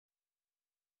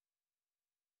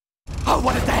Oh,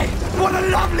 what a day! What a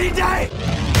lovely day!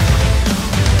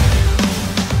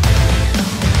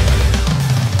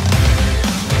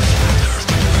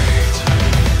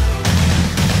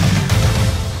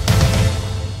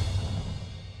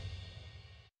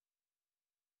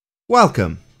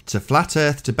 Welcome to Flat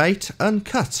Earth Debate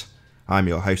Uncut. I'm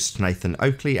your host Nathan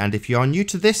Oakley, and if you are new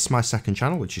to this, my second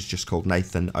channel, which is just called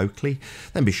Nathan Oakley,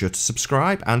 then be sure to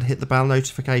subscribe and hit the bell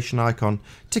notification icon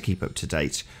to keep up to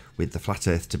date with the Flat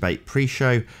Earth Debate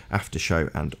pre-show, after show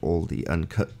and all the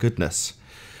uncut goodness.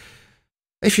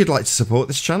 If you'd like to support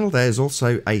this channel, there's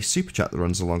also a super chat that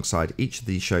runs alongside each of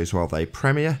these shows while they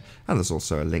premiere, and there's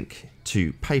also a link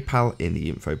to PayPal in the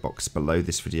info box below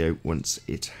this video once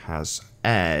it has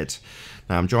aired.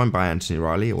 Now, I'm joined by Anthony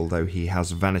Riley, although he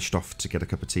has vanished off to get a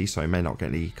cup of tea, so I may not get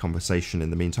any conversation in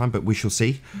the meantime, but we shall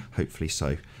see. Hopefully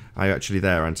so. Are you actually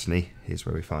there, Anthony? Here's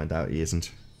where we find out he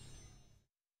isn't.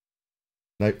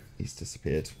 Nope, he's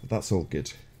disappeared. But that's all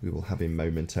good. We will have him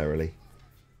momentarily.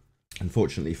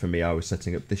 Unfortunately for me, I was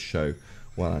setting up this show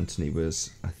while Anthony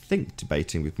was, I think,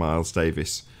 debating with Miles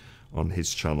Davis on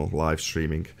his channel, live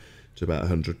streaming to about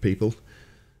 100 people.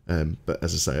 But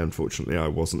as I say, unfortunately, I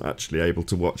wasn't actually able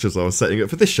to watch as I was setting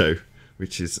up for this show,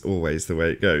 which is always the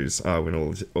way it goes.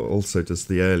 Arwin also does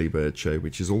the early bird show,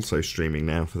 which is also streaming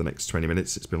now for the next 20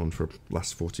 minutes. It's been on for the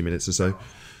last 40 minutes or so.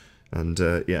 And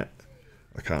yeah,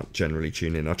 I can't generally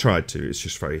tune in. I tried to, it's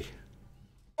just very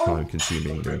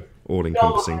time-consuming and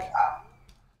all-encompassing.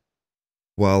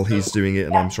 While he's doing it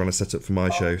and I'm trying to set up for my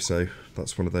show, so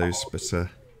that's one of those. But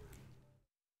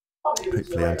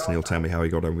hopefully Anthony will tell me how he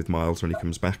got on with Miles when he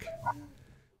comes back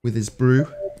with his brew.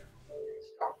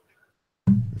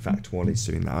 In fact, while he's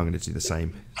doing that, I'm going to do the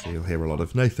same. So you'll hear a lot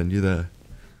of, Nathan, you there?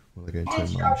 While I go and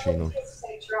turn my machine on.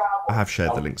 I have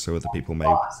shared the link so other people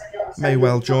may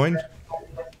well join.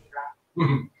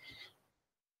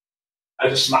 I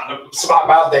just smacked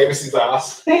about Davis's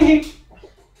ass.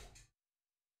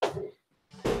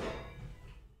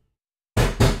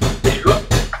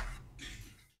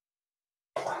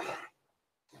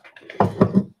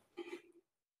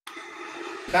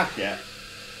 Back yet?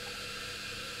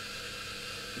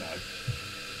 No.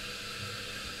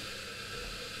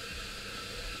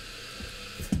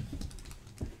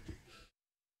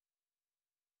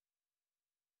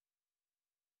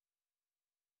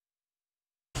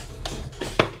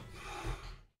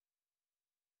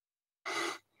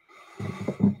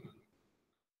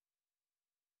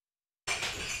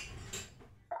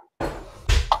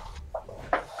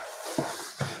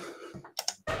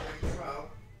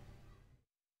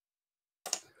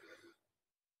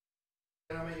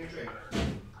 Can I make you a drink?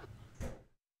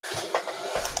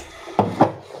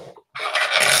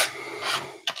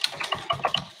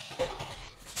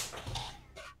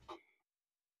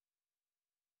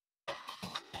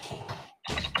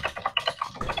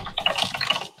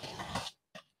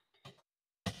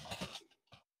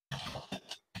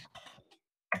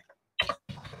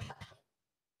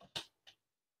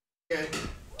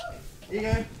 Here you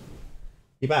go.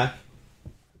 You back?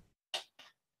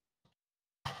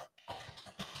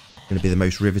 Going to be the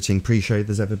most riveting pre-show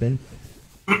there's ever been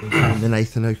in the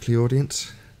Nathan Oakley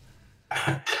audience.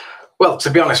 Well, to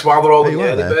be honest, while they're all in the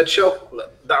early there. bird show,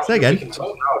 Say again. we can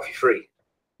talk now if you're free.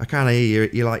 I can't hear you.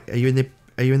 You're like, are you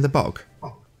in the bog?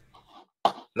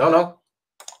 No.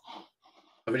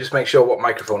 Let me just make sure what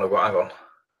microphone I've got. Hang on.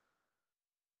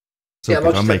 So yeah,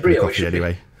 I'm making a coffee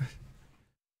anyway.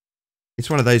 It's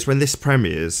one of those, when this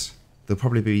premieres, there'll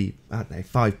probably be, I don't know,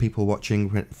 5 people watching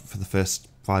for the first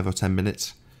 5 or 10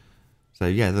 minutes. So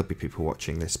yeah, there'll be people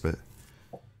watching this, but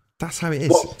that's how it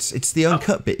is. It's the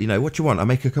uncut bit, you know. What do you want? I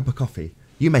make a cup of coffee.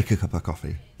 You make a cup of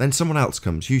coffee. Then someone else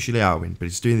comes, usually Arwin, but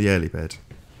he's doing the early bird.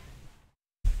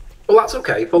 Well, that's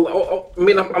okay. Well, I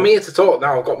mean, I'm here to talk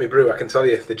now. I've got my brew. I can tell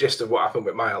you the gist of what happened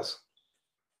with Miles.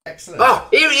 Excellent. Oh,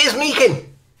 here he is, Meekin.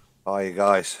 Hi, you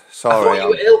guys. I Sorry. thought you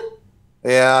were ill.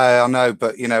 Yeah, I know,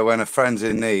 but you know, when a friend's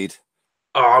in need.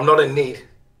 Oh, I'm not in need.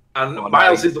 And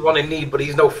Miles is the one in need, but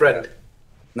he's no friend.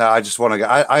 No, I just want to go.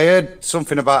 I heard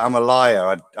something about I'm a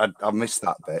liar. I missed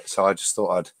that bit, so I just thought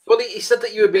I'd. Well, he said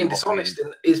that you were being dishonest,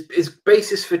 and his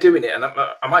basis for doing it, and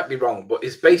I might be wrong, but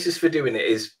his basis for doing it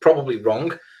is probably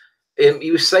wrong. He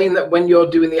was saying that when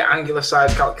you're doing the angular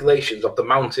size calculations of the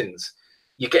mountains,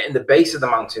 you're getting the base of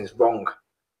the mountains wrong.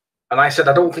 And I said,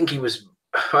 I don't think he was.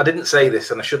 I didn't say this,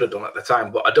 and I should have done at the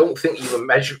time, but I don't think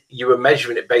you were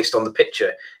measuring it based on the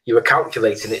picture. You were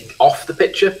calculating it off the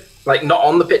picture, like not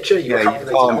on the picture. You were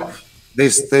calculating off.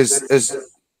 There's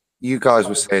you guys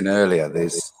were saying earlier.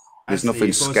 There's nothing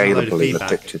scalable in the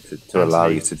picture to allow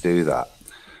you to do that.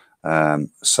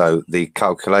 So the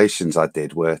calculations I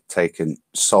did were taken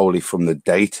solely from the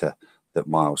data that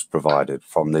Miles provided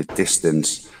from the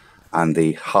distance and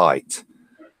the height.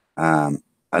 And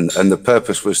the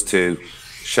purpose was to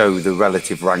show the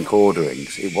relative rank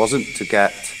orderings. It wasn't to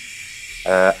get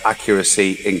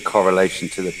accuracy in correlation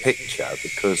to the picture,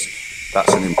 because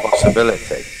that's an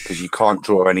impossibility, because you can't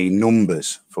draw any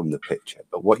numbers from the picture.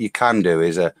 But what you can do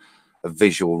is a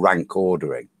visual rank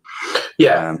ordering.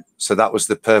 Yeah. So that was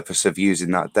the purpose of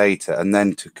using that data, and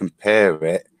then to compare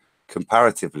it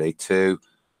comparatively to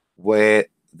where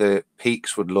the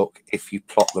peaks would look if you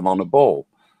plot them on a ball,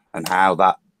 and how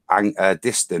that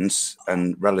distance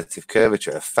and relative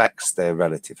curvature affects their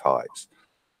relative heights.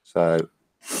 So,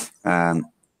 and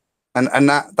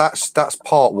that's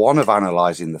part one of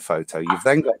analysing the photo. You've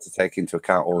then got to take into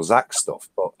account all Zach's stuff,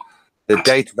 but the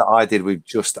data that I did with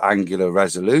just angular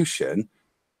resolution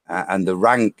and the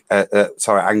rank,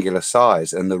 angular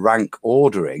size and the rank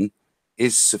ordering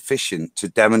is sufficient to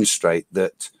demonstrate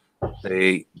that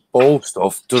the ball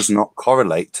stuff does not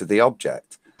correlate to the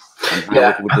object and how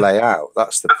it would lay out.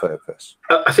 That's the purpose.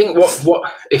 I think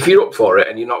what if you're up for it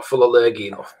and you're not full of lurgy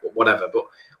enough, whatever, but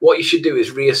what you should do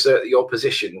is reassert your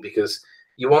position, because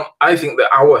I think that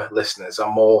our listeners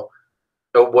are more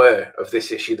aware of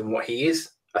this issue than what he is.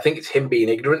 I think it's him being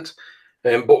ignorant.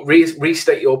 But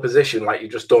restate your position like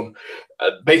you've just done.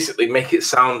 Basically make it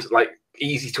sound like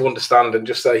easy to understand, and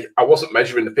just say, I wasn't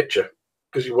measuring the picture,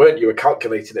 because you weren't. You were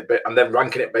calculating it and then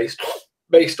ranking it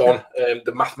based on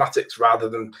the mathematics rather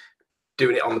than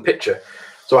doing it on the picture.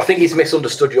 So I think he's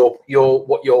misunderstood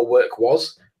what your work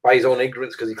was by his own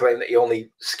ignorance, because he claimed that he only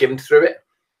skimmed through it.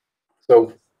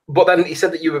 So, but then he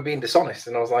said that you were being dishonest,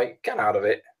 and I was like, get out of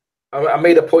it. I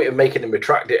made a point of making him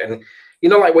retract it, and you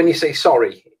know, like when you say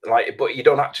sorry, like, but you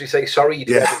don't actually say sorry, you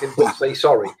do everything but say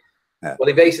sorry. Yeah. Well,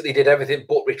 he basically did everything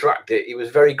but retract it. He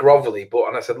was very grovelly,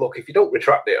 and I said, look, if you don't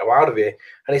retract it, I'm out of here.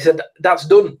 And he said, that's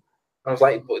done. I was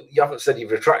like, but you haven't said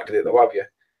you've retracted it, though, have you?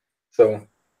 So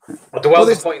I dwelled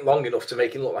the point long enough to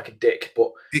make him look like a dick.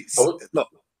 But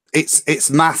it's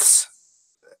maths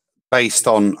based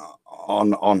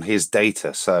on his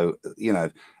data. So, you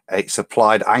know, it's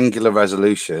applied angular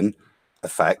resolution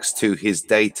effects to his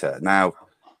data. Now,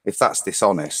 if that's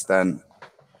dishonest, then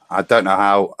I don't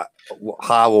know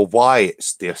how or why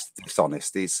it's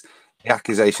dishonest. It's the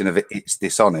accusation of it's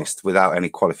dishonest without any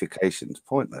qualifications.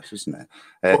 Pointless, isn't it?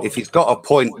 If he's got a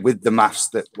point with the maths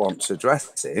that wants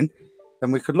addressing,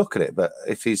 then we could look at it. But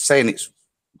if he's saying it's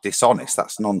dishonest,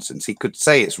 that's nonsense. He could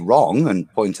say it's wrong and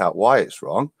point out why it's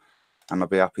wrong, and I'd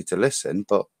be happy to listen.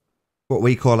 But what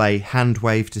we call a hand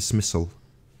wave dismissal.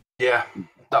 Yeah,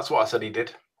 that's what I said he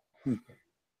did.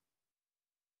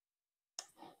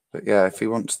 But yeah, if he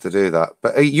wants to do that.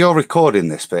 But you're recording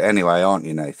this bit anyway, aren't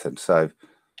you, Nathan? So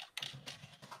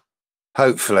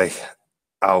hopefully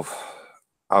I'll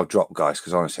drop guys,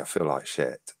 because honestly I feel like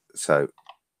shit. So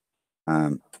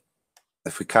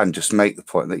if we can just make the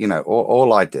point that, you know,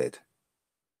 all I did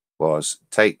was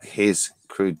take his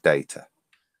crude data,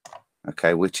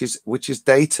 okay, which is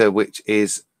data which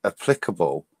is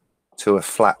applicable to a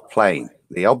flat plane.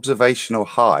 The observational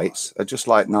heights are just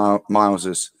like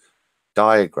Miles's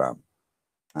diagram,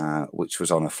 which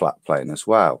was on a flat plane as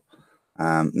well.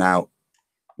 Now,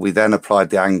 we then applied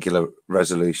the angular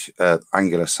resolution,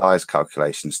 angular size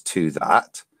calculations to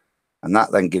that, and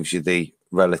that then gives you the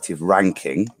relative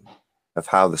ranking of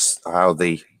how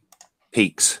the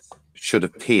peaks should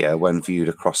appear when viewed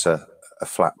across a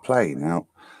flat plane. Now,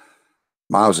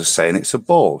 Miles is saying it's a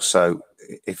ball, so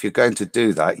if you're going to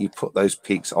do that, you put those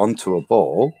peaks onto a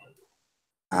ball,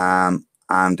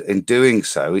 and in doing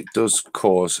so, it does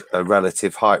cause a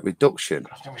relative height reduction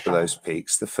for those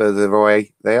peaks the further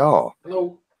away they are.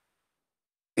 Hello.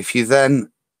 If you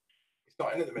then,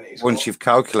 once you've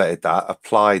calculated that,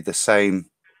 apply the same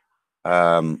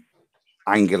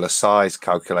angular size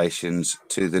calculations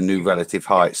to the new relative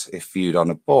heights if viewed on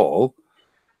a ball,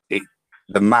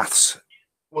 the maths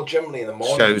generally in the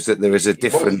morning shows that there is a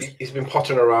different. He's been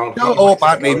pottering around. No, all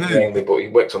badly mainly, but he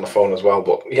works on the phone as well.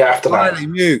 But yeah, after that,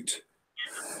 mute.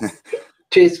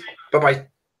 Cheers. Bye bye.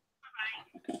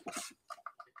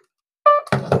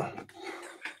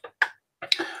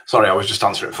 Sorry, I was just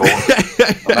answering phone.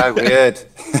 Oh, weird.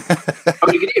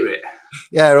 Oh, you can hear it?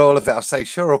 Yeah, all of it. I'll say,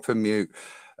 shut up and mute.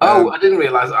 Oh, I didn't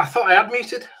realise. I thought I had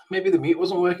muted. Maybe the mute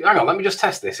wasn't working. Hang on, let me just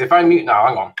test this. If I mute now,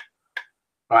 hang on.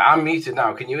 Right, I'm muted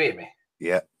now. Can you hear me?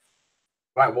 Yeah.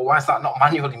 Right, well, why is that not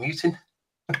manually muting?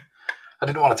 I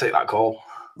didn't want to take that call.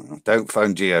 Don't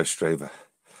phone GeoStreamer.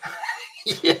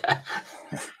 Yeah.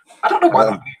 I don't know why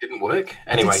that mute didn't work.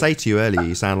 Anyway. I did say to you earlier,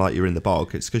 you sound like you're in the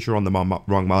bog. It's because you're on the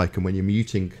wrong mic, and when you're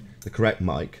muting the correct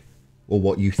mic, or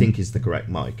what you think is the correct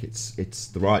mic. It's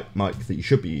the right mic that you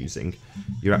should be using.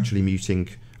 You're actually muting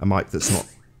a mic that's not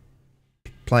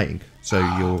playing.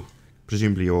 So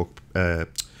presumably your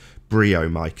Brio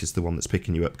mic is the one that's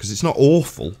picking you up, because it's not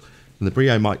awful. And the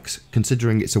Brio mic,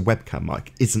 considering it's a webcam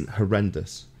mic, isn't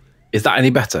horrendous. Is that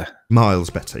any better? Miles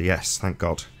better, yes, thank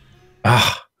God.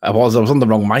 I was on the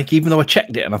wrong mic, even though I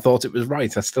checked it and I thought it was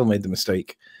right. I still made the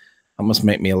mistake. That must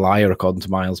make me a liar, according to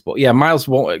Miles. But yeah, Miles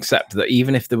won't accept that,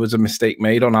 even if there was a mistake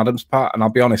made on Adam's part. And I'll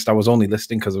be honest, I was only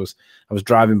listening because I was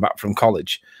driving back from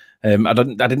college. I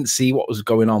didn't see what was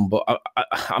going on, but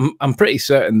I'm pretty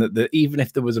certain that even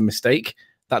if there was a mistake,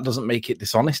 that doesn't make it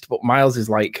dishonest. But Miles is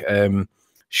like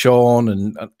Sean,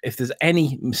 and if there's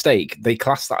any mistake, they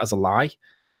class that as a lie.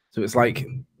 So it's like,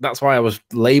 that's why I was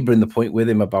laboring the point with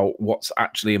him about what's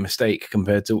actually a mistake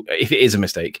compared to, if it is a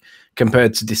mistake,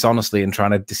 compared to dishonestly and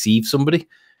trying to deceive somebody.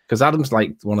 Because Adam's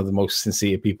like one of the most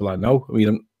sincere people I know. I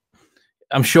mean,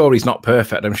 I'm sure he's not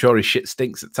perfect. I'm sure his shit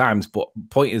stinks at times. But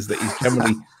point is that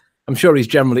he's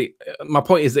generally, my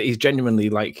point is that he's genuinely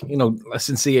like, you know, a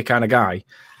sincere kind of guy.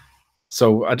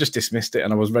 So I just dismissed it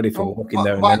and I was ready for walking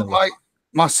there.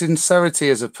 My sincerity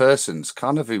as a person's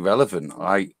kind of irrelevant.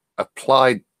 I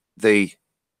applied the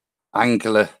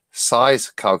angular size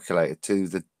calculator to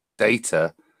the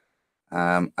data,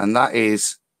 and that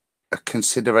is a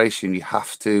consideration you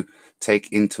have to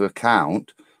take into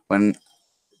account when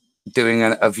doing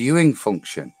a viewing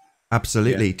function.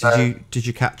 Absolutely. Yeah. Did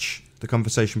you catch the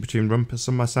conversation between Rumpus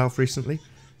and myself recently?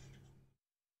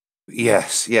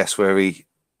 Yes, where he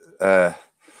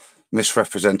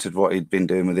misrepresented what he'd been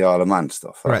doing with the Isle of Man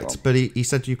stuff. Correct, but he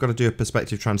said you've got to do a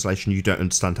perspective translation. You don't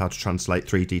understand how to translate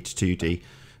 3D to 2D.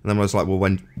 And then I was like, well,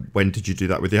 when did you do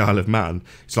that with the Isle of Man?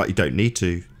 It's like, you don't need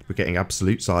to. We're getting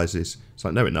absolute sizes. It's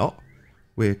like, no, we're not.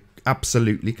 We're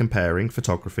absolutely comparing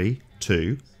photography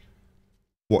to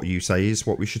what you say is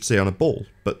what we should see on a ball.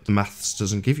 But the maths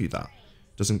doesn't give you that.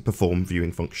 It doesn't perform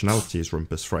viewing functionality, as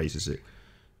Rumpus phrases it.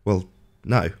 Well,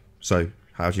 no. So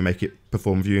how do you make it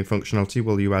perform viewing functionality?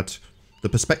 Well, you add the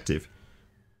perspective.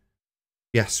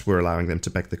 Yes, we're allowing them to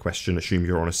beg the question, assume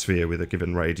you're on a sphere with a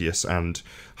given radius and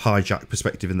hijack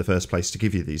perspective in the first place to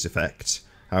give you these effects.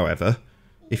 However,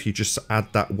 if you just add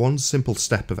that one simple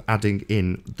step of adding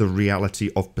in the reality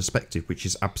of perspective, which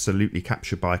is absolutely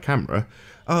captured by a camera,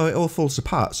 oh, it all falls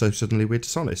apart, so suddenly we're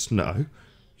dishonest. No,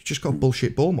 you just got a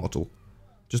bullshit ball model.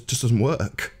 Just doesn't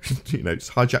work. You know,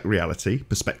 it's hijack reality,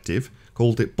 perspective,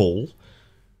 called it ball.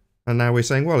 And now we're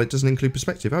saying, well, it doesn't include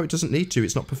perspective. Oh, it doesn't need to.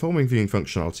 It's not performing viewing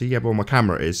functionality. Yeah, well, my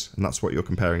camera is, and that's what you're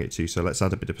comparing it to, so let's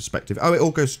add a bit of perspective. Oh, it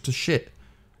all goes to shit.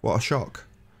 What a shock.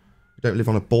 You don't live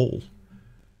on a ball.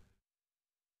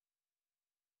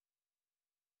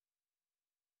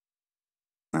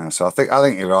 So I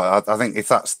think you're right. I think if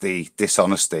that's the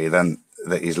dishonesty, then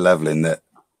that he's leveling, that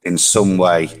in some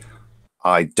way,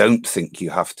 I don't think you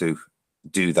have to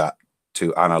do that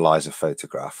to analyze a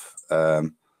photograph.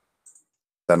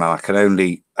 Then I can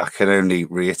only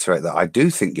reiterate that I do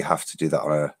think you have to do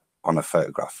that on a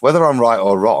photograph. Whether I'm right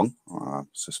or wrong, I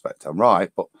suspect I'm right,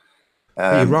 but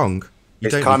you're wrong. You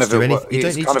don't need to do anything. You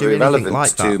don't need to do anything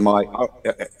like that. To my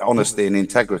honesty and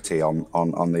integrity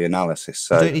on the analysis.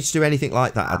 So you don't need to do anything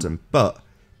like that, Adam. But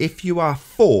if you are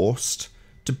forced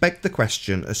to beg the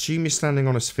question, assume you're standing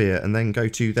on a sphere, and then go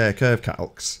to their curve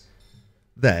calcs,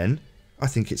 then I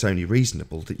think it's only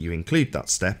reasonable that you include that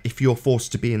step if you're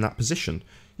forced to be in that position.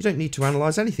 You don't need to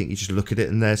analyse anything. You just look at it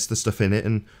and there's the stuff in it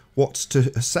and what's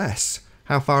to assess.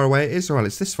 How far away it is? Well,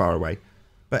 it's this far away.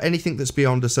 But anything that's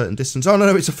beyond a certain distance, oh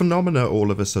no, it's a phenomena all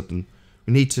of a sudden.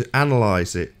 We need to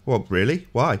analyse it. Well, really?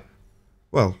 Why?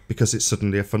 Well, because it's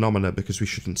suddenly a phenomena because we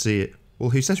shouldn't see it.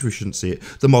 Well, who says we shouldn't see it?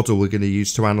 The model we're going to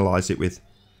use to analyse it with.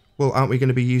 Well, aren't we going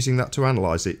to be using that to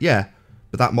analyse it? Yeah.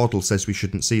 But that model says we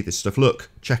shouldn't see this stuff. Look,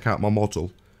 check out my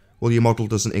model. Well, your model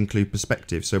doesn't include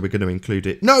perspective, so we're going to include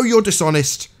it. No, you're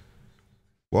dishonest.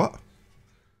 What?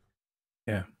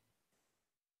 Yeah.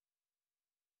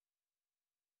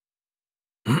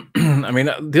 I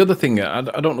mean, the other thing, I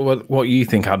don't know what you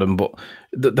think, Adam, but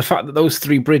the fact that those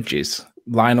three bridges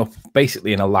line up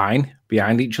basically in a line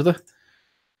behind each other.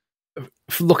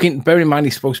 Bear in mind,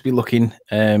 he's supposed to be looking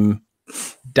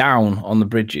down on the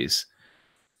bridges.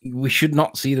 We should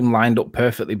not see them lined up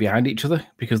perfectly behind each other,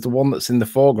 because the one that's in the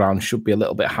foreground should be a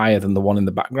little bit higher than the one in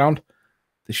the background.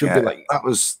 They should be like that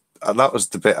was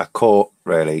the bit I caught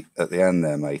really at the end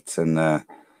there, mate. And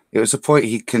it was a point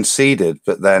he conceded,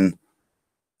 but then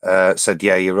said,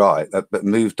 "Yeah, you're right," but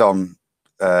moved on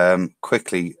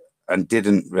quickly and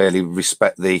didn't really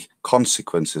respect the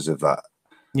consequences of that.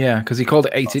 Yeah, because he called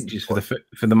it 8 inches for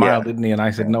the mile, didn't he? And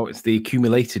I said, no, it's the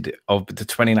accumulated of the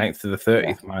 29th to the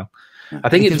 30th mile. I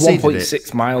think You it's conceded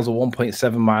 1.6 miles or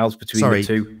 1.7 miles between the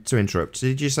two. Sorry to interrupt.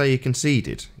 Did you say you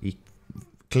conceded? You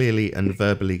clearly and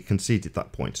verbally conceded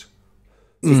that point.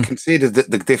 He conceded that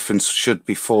the difference should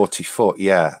be 40 foot,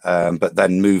 yeah, but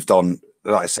then moved on.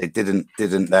 Like I say, didn't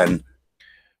then.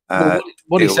 Well,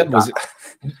 what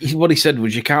he said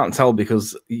was you can't tell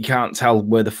because you can't tell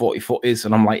where the 40 foot is,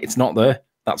 and I'm like, it's not there.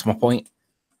 That's my point.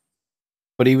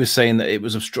 But he was saying that it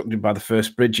was obstructed by the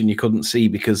first bridge, and you couldn't see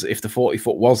because if the 40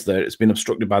 foot was there, it's been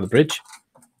obstructed by the bridge,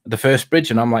 the first bridge.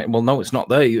 And I'm like, well, no, it's not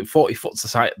there. 40 foot's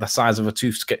the size of a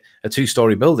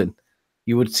two-story building.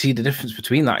 You would see the difference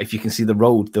between that if you can see the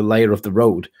road, the layer of the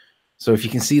road. So if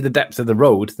you can see the depth of the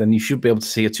road, then you should be able to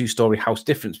see a two-story house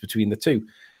difference between the two,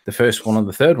 the first one and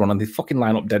the third one, and they fucking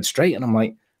line up dead straight. And I'm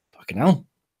like, fucking hell.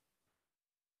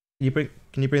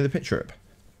 Can you bring the picture up?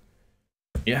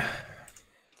 Yeah.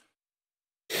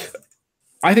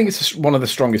 I think it's one of the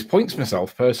strongest points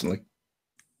myself, personally.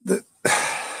 Can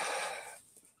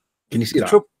you see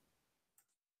that?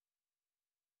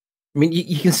 I mean,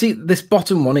 you can see this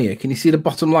bottom one here. Can you see the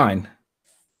bottom line?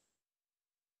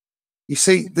 You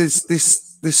see,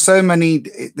 there's so many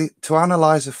to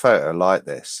analyze a photo like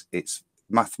this. It's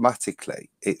mathematically,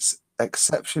 it's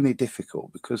exceptionally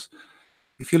difficult because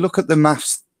if you look at the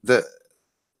maths that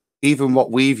even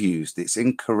what we've used, it's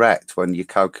incorrect when you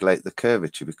calculate the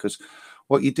curvature, because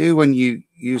what you do when you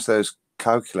use those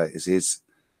calculators is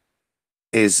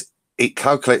it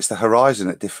calculates the horizon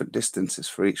at different distances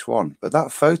for each one. But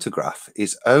that photograph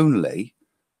is only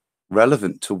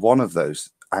relevant to one of those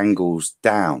angles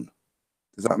down.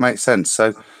 Does that make sense?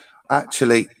 So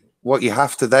actually, what you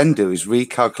have to then do is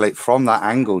recalculate from that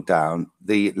angle down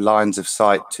the lines of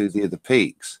sight to the other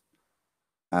peaks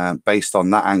based on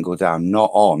that angle down,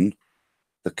 not on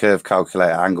the curve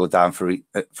calculator angle down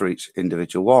for each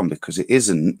individual one, because it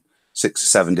isn't 6 or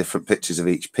 7 different pictures of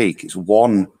each peak. It's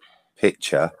one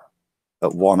picture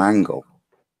at one angle.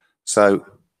 So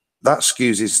that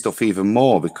skews his stuff even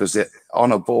more, because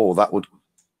on a ball that would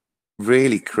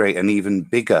really create an even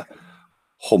bigger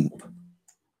hump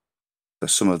for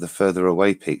some of the further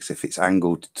away peaks if it's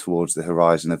angled towards the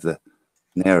horizon of the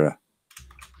nearer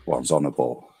ones on a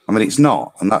ball. I mean, it's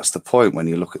not, and that's the point. When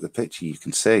you look at the picture, you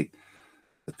can see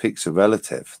the peaks are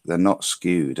relative. They're not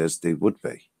skewed as they would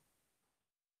be.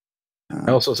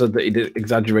 I also said that he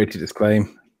exaggerated his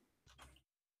claim.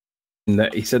 And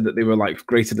that he said that they were like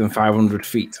greater than 500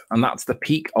 feet, and that's the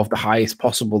peak of the highest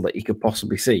possible that he could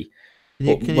possibly see.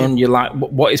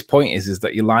 What his point is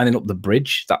that you're lining up the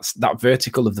bridge, that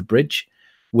vertical of the bridge,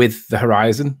 with the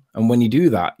horizon, and when you do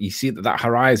that, you see that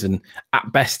horizon at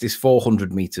best is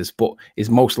 400 meters, but is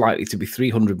most likely to be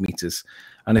 300 meters.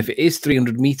 And if it is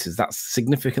 300 meters, that's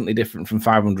significantly different from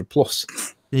 500 plus.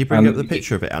 Can you bring up the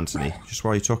picture of it, Anthony, just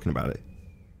while you're talking about it?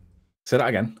 Say that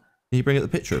again. Can you bring up the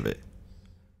picture of it?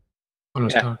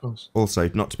 Yeah. Also,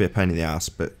 not to be a pain in the ass,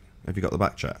 but have you got the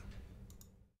back chat?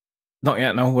 Not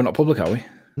yet. No, we're not public, are we?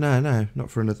 No, not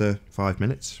for another 5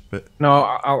 minutes. But no,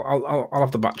 I'll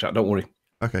have the back chat. Don't worry.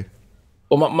 Okay.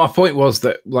 Well, my point was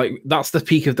that that's the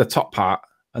peak of the top part,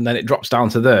 and then it drops down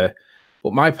to there.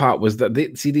 But my part was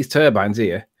that see these turbines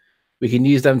here. We can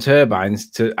use them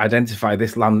turbines to identify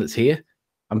this land that's here,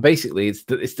 and basically it's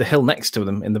the hill next to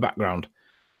them in the background.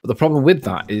 But the problem with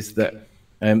that is that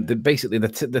basically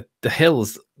the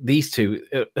hills, these two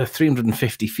are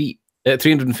 350 feet,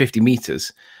 350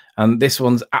 meters, and this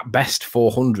one's at best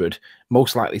 400,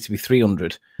 most likely to be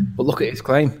 300. But look at his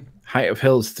claim: height of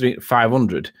hills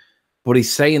 500. But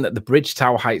he's saying that the bridge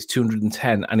tower height's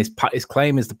 210, and his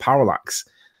claim is the parallax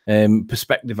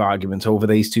perspective argument over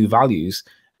these two values,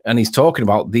 and he's talking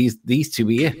about these two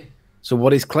here. So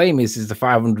what his claim is the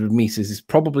 500 meters is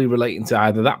probably relating to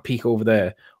either that peak over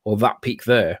there or that peak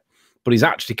there. But he's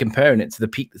actually comparing it to the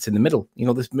peak that's in the middle,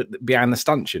 this behind the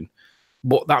stanchion.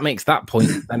 But that makes that point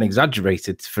then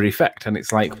exaggerated for effect. And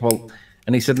it's like, well,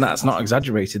 and he said, that's not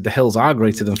exaggerated. The hills are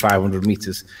greater than 500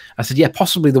 meters. I said, yeah,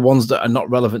 possibly the ones that are not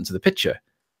relevant to the picture.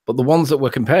 But the ones that we're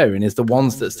comparing is the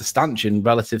ones that's the stanchion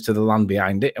relative to the land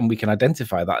behind it. And we can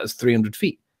identify that as 300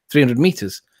 feet, 300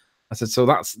 meters. I said, so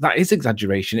that is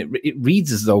exaggeration. It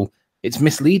reads as though it's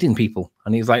misleading people.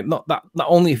 And he's like, not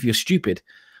only if you're stupid.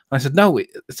 And I said, no,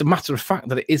 it's a matter of fact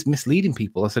that it is misleading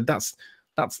people. I said, that's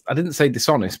I didn't say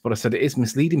dishonest, but I said it is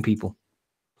misleading people.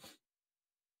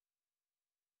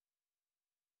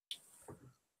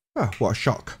 Oh, what a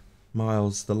shock.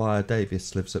 Miles the Liar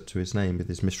Davis lives up to his name with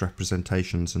his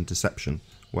misrepresentations and deception.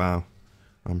 Wow.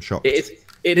 I'm shocked. It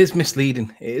is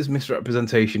misleading. It is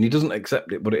misrepresentation. He doesn't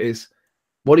accept it, but it is.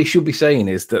 What he should be saying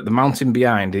is that the mountain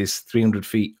behind is 300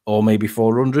 feet or maybe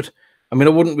 400. I mean,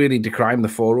 I wouldn't really decry the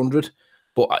 400.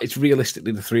 but it's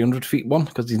realistically the 300 feet one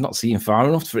because he's not seeing far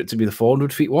enough for it to be the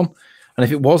 400 feet one. And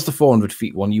if it was the 400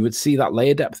 feet one, you would see that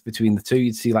layer depth between the two.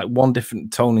 You'd see like one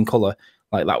different tone in color,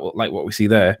 like what we see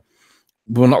there.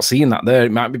 We're not seeing that there.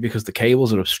 It might be because the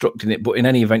cables are obstructing it, but in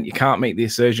any event, you can't make the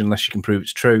assertion unless you can prove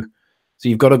it's true. So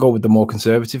you've got to go with the more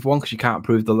conservative one because you can't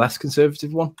prove the less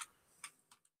conservative one.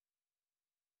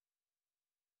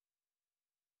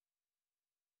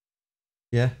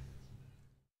 Yeah.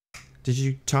 Did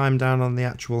you time down on the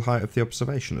actual height of the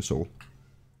observation at all?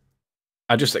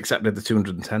 I just accepted the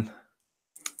 210.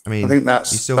 I mean, I think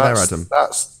that's you still there, Adam?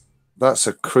 That's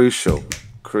a crucial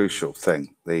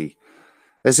thing.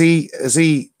 As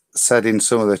he said in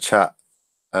some of the chat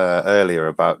earlier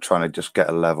about trying to just get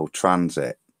a level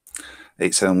transit,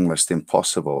 it's almost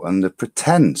impossible. And the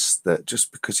pretense that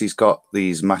just because he's got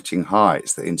these matching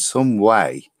heights, that in some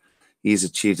way he's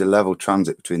achieved a level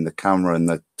transit between the camera and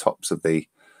the tops of the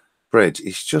bridge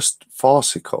is just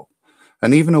farcical.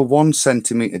 And even a 1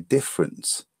 centimeter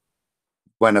difference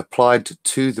when applied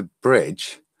to the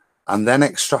bridge and then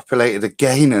extrapolated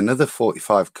again another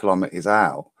 45 kilometers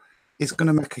out is going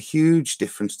to make a huge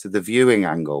difference to the viewing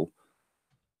angle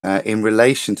in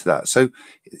relation to that. So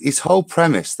his whole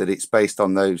premise that it's based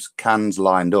on those cans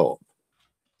lined up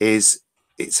is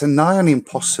it's a nigh on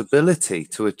impossibility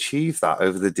to achieve that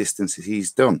over the distances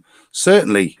he's done,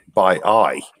 certainly by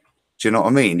eye. Do you know what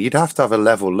I mean? You'd have to have a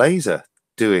level laser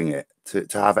doing it to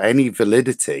have any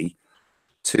validity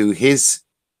to his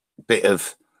bit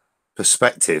of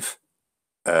perspective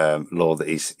law that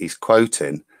he's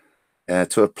quoting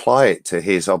to apply it to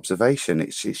his observation.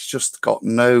 It's just got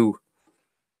no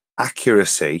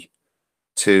accuracy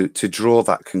to draw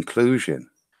that conclusion.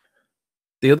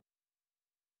 The other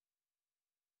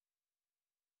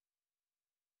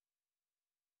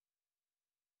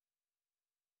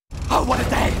Oh, what a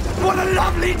day! What a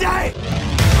lovely day!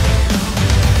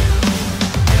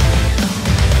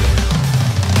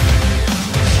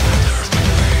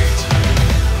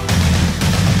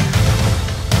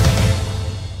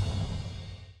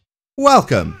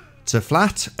 Welcome to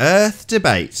Flat Earth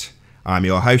Debate. I'm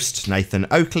your host, Nathan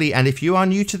Oakley, and if you are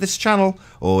new to this channel,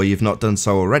 or you've not done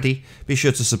so already, be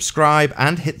sure to subscribe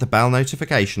and hit the bell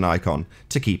notification icon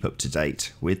to keep up to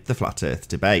date with the Flat Earth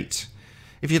Debate.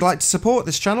 If you'd like to support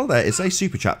this channel, there is a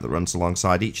super chat that runs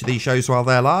alongside each of these shows while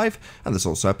they're live, and there's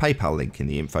also a PayPal link in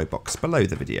the info box below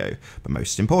the video. But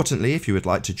most importantly, if you would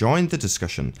like to join the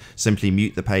discussion, simply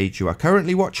mute the page you are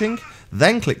currently watching,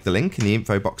 then click the link in the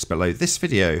info box below this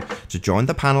video to join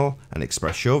the panel and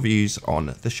express your views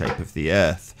on the shape of the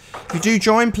Earth. If you do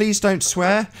join, please don't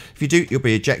swear. If you do, you'll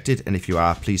be ejected, and if you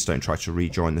are, please don't try to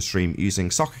rejoin the stream using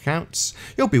sock accounts.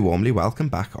 You'll be warmly welcomed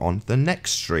back on the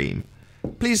next stream.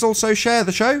 Please also share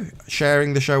the show.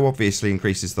 Sharing the show obviously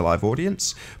increases the live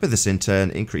audience, but this in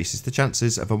turn increases the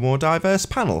chances of a more diverse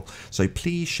panel. So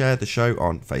please share the show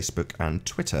on Facebook and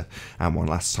Twitter. And one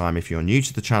last time, if you're new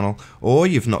to the channel or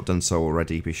you've not done so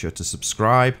already, be sure to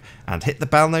subscribe and hit the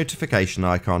bell notification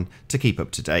icon to keep up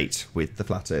to date with the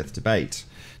Flat Earth Debate.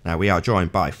 Now we are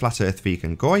joined by Flat Earth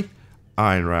Vegan Goy,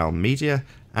 Iron Realm Media,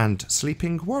 and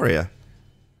Sleeping Warrior,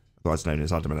 otherwise known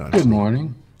as Adam and Anthony. Good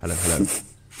morning. Hello, hello.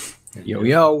 yo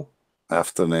yo.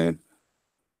 Afternoon.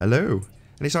 Hello.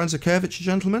 Any signs of curvature,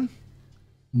 gentlemen?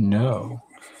 No.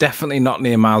 Definitely not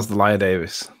near Miles the Liar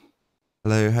Davis.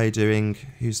 Hello, how you doing?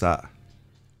 Who's that?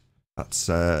 That's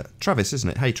Travis,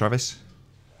 isn't it? Hey, Travis.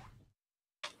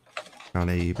 Can't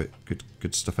hear you, but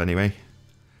good stuff anyway.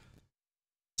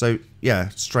 So, yeah,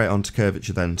 straight on to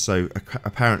curvature then. So,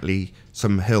 apparently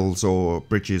some hills or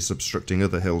bridges obstructing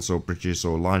other hills or bridges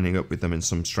or lining up with them in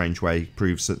some strange way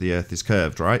proves that the Earth is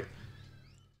curved, right?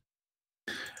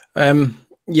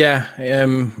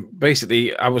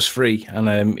 Basically I was free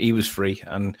and he was free,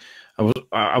 and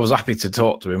I was happy to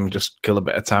talk to him, just kill a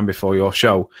bit of time before your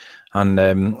show, and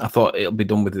I thought it'll be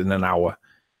done within an hour.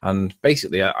 And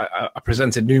basically I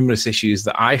presented numerous issues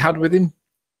that I had with him,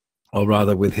 or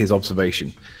rather with his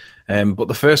observation. But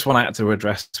the first one I had to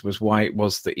address was why it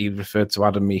was that he referred to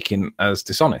Adam Meakin as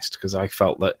dishonest, because I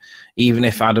felt that even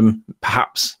if Adam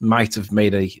perhaps might have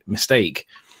made a mistake,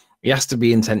 he has to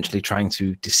be intentionally trying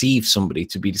to deceive somebody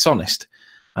to be dishonest.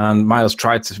 And Miles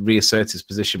tried to reassert his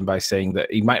position by saying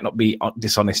that he might not be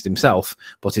dishonest himself,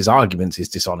 but his argument is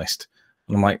dishonest.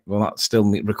 And I'm like, well, that still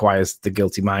requires the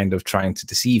guilty mind of trying to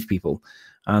deceive people.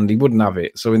 And he wouldn't have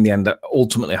it. So in the end,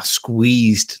 ultimately, I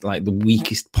squeezed like the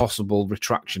weakest possible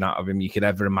retraction out of him you could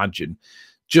ever imagine,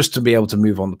 just to be able to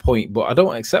move on the point. But I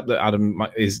don't accept that Adam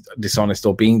is dishonest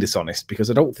or being dishonest, because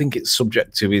I don't think it's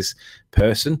subject to his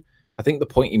person. I think the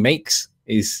point he makes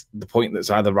is the point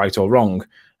that's either right or wrong.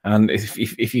 And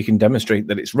if you can demonstrate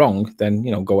that it's wrong, then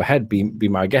go ahead, be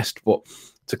my guest. But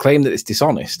to claim that it's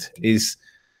dishonest is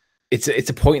it's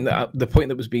a point that the point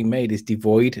that was being made is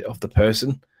devoid of the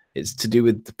person. It's to do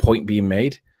with the point being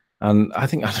made. And I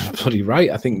think Adam's bloody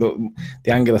right. I think that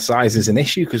the angular size is an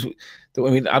issue because,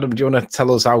 Adam, do you want to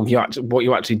tell us what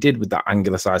you actually did with that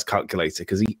angular size calculator?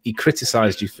 Because he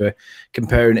criticised you for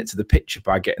comparing it to the picture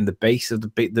by getting the base of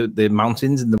the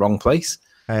mountains in the wrong place.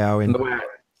 Hey, Owen.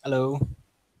 Hello.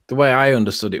 The way I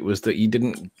understood it was that you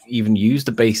didn't even use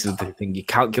the base of the thing. You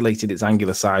calculated its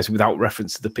angular size without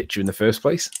reference to the picture in the first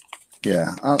place.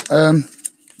 Yeah.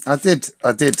 I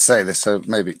did say this, so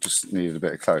maybe it just needed a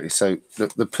bit of clarity. So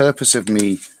the purpose of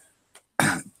me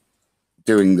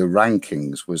doing the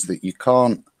rankings was that you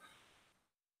can't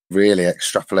really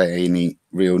extrapolate any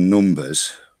real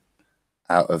numbers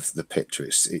out of the picture.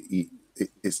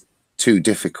 It's too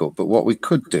difficult. But what we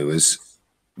could do is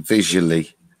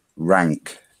visually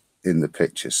rank in the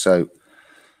picture. So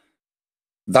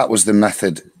that was the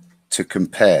method to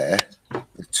compare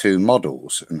the two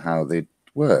models and how they'd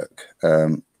work.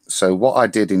 So what I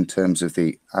did in terms of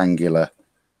the angular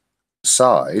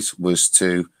size was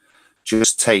to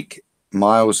just take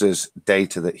Miles's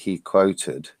data that he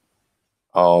quoted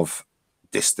of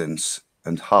distance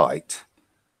and height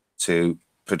to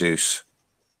produce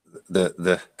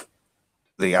the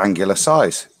angular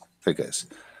size figures,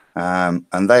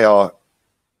 and they are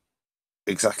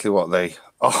exactly what they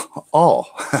are.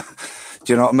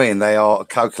 Do you know what I mean? They are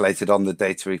calculated on the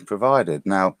data he provided.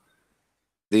 Now,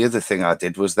 the other thing I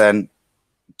did was then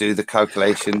do the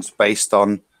calculations based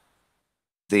on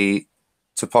the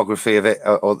topography of it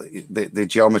or the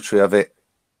geometry of it,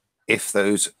 if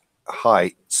those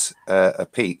heights,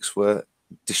 peaks, were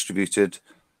distributed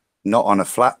not on a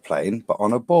flat plane but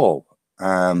on a ball,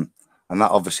 and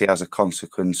that obviously has a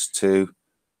consequence to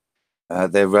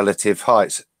their relative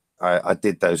heights. I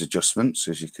did those adjustments,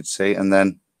 as you could see, and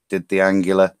then did the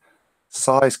angular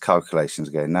size calculations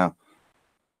again. Now,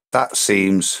 that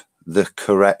seems the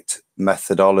correct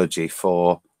methodology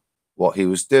for what he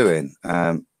was doing.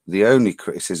 The only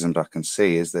criticism I can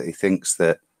see is that he thinks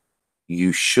that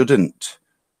you shouldn't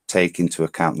take into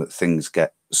account that things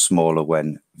get smaller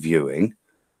when viewing.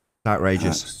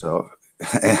 Outrageous. So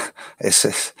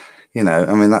it's I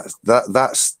mean,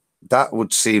 that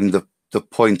would seem the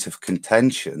point of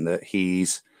contention, that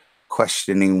he's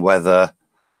questioning whether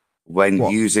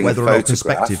using whether a or not photograph,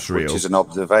 perspective's real, which is an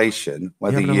observation,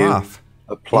 whether you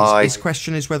apply. His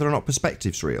question is whether or not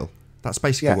perspective's real. That's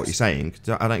basically what you're saying.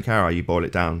 I don't care how you boil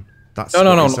it down. That's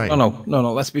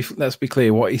no. Let's be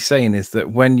clear. What he's saying is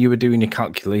that when you were doing your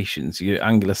calculations, your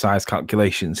angular size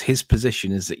calculations, his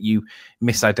position is that you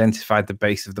misidentified the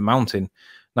base of the mountain.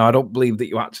 Now, I don't believe that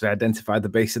you actually identified the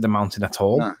base of the mountain at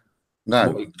all.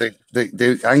 No,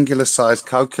 the angular size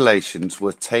calculations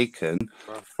were taken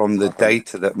from the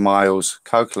data that Miles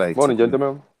calculated. Morning,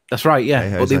 gentlemen. That's right, yeah.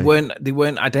 Hey, but they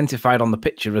weren't identified on the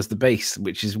picture as the base,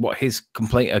 which is what his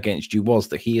complaint against you was,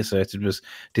 that he asserted was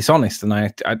dishonest. And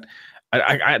I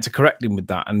had to correct him with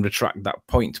that and retract that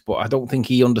point. But I don't think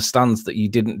he understands that you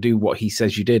didn't do what he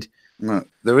says you did. No,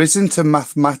 there isn't a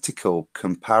mathematical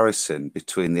comparison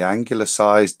between the angular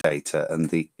size data and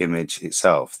the image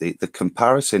itself. The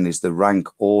comparison is the rank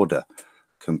order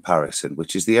comparison,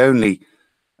 which is the only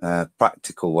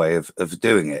practical way of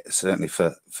doing it, certainly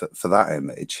for that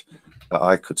image that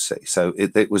I could see. So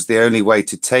it was the only way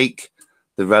to take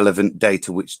the relevant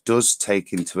data, which does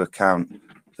take into account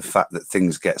the fact that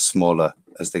things get smaller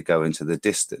as they go into the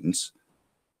distance.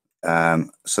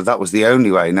 So that was the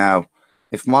only way. Now,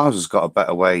 if Miles has got a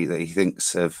better way that he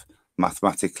thinks of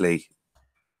mathematically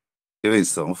doing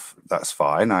stuff, that's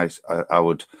fine. I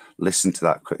would listen to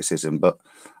that criticism, but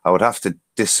I would have to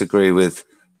disagree with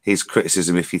his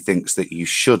criticism if he thinks that you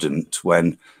shouldn't,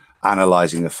 when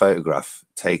analysing a photograph,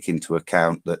 take into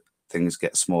account that things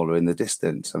get smaller in the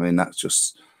distance. I mean, that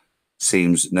just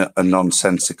seems a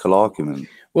nonsensical argument.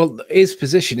 Well, his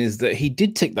position is that he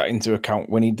did take that into account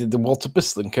when he did the Walter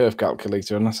Bistlin curve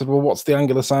calculator. And I said, well, what's the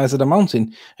angular size of the mountain?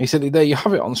 And he said, there you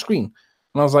have it on screen.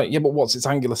 And I was like, yeah, but what's its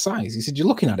angular size? He said, you're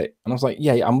looking at it. And I was like,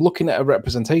 yeah, I'm looking at a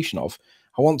representation of.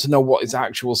 I want to know what its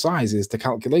actual size is, the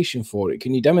calculation for it.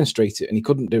 Can you demonstrate it? And he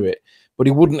couldn't do it. But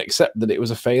he wouldn't accept that it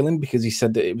was a failing because he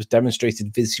said that it was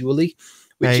demonstrated visually.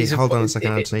 Hey, hold on a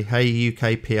second, Anthony. Hey,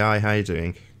 UKPI, how you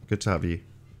doing? Good to have you.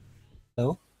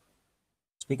 Hello?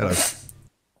 Speak Hello. up.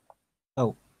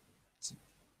 Oh.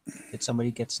 Did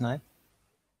somebody get sniped?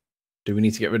 Do we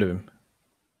need to get rid of him?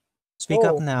 Speak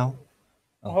up now.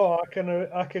 Oh,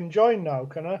 I can join now,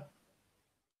 can I?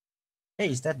 Hey,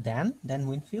 is that Dan? Dan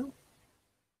Winfield?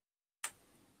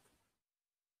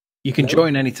 You can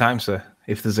join anytime, sir.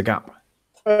 if there's a gap?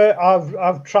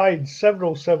 I've tried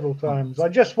several times. I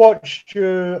just watched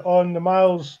you on the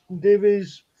Miles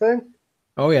Davies thing,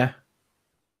 Oh yeah.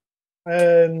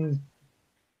 and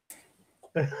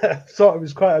I thought it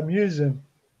was quite amusing.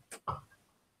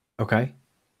 Okay.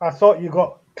 I thought you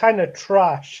got kind of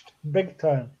trashed big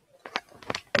time.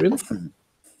 Really?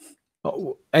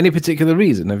 Oh, any particular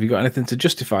reason? Have you got anything to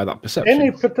justify that perception? Any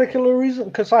particular reason?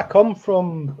 Because I come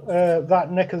from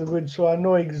that neck of the woods, so I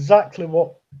know exactly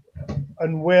what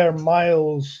and where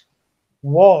Miles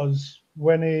was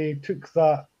when he took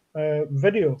that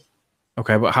video.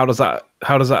 Okay, but how does that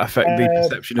affect the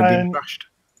perception of being trashed?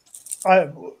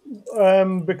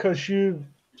 Because you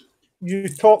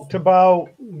talked about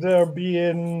there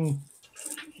being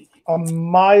a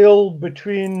mile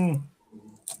between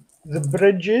the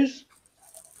bridges,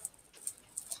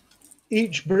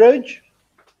 each bridge.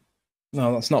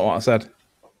 No, that's not what I said.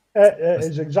 It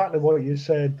is exactly what you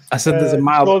said. I said there's a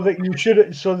mile. So that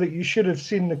you should have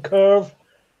seen the curve,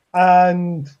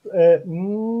 and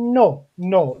no,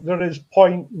 there is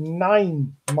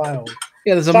 0.9 miles.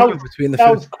 Yeah, there's a mile between the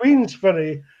South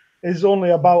Queensferry is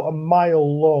only about a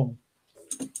mile long.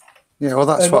 Yeah, well,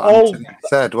 that's what Anthony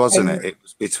said, wasn't it? It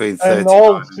was between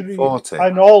 39 and 40.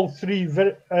 And all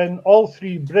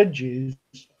three bridges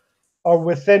are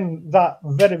within that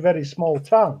very, very small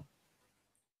town.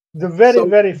 The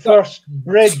very first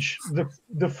bridge,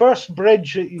 the first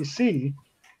bridge that you see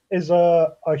is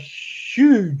a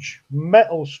huge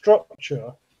metal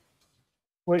structure,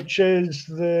 which is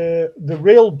the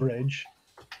rail bridge,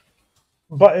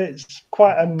 but it's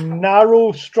quite a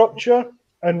narrow structure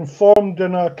and formed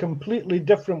in a completely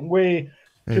different way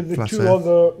to the two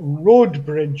other road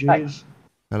bridges,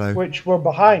 which were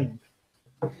behind.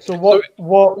 So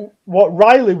what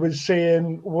Riley was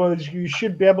saying was you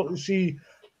should be able to see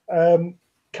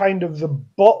kind of the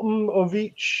bottom of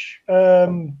each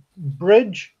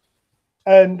bridge,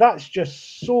 and that's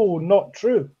just so not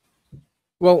true.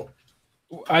 Well,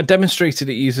 I demonstrated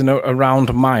it using a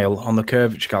round mile on the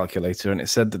curvature calculator, and it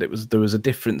said that there was a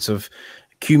difference of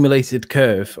accumulated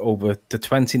curve over the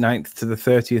 29th to the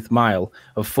 30th mile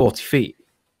of 40 feet.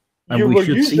 And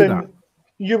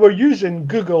you were using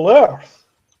Google Earth,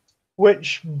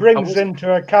 which brings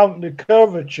into account the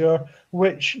curvature,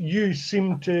 which you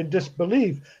seem to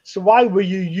disbelieve. So why were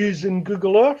you using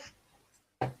Google Earth?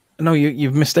 No,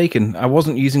 you've mistaken. I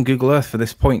wasn't using Google Earth for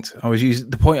this point.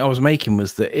 The point I was making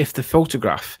was that if the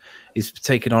photograph is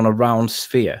taken on a round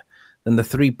sphere, then the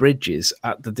three bridges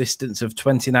at the distance of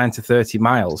 29 to 30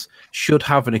 miles should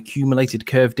have an accumulated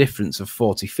curve difference of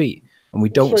 40 feet. And we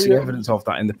don't see evidence of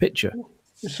that in the picture.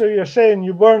 So you're saying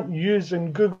you weren't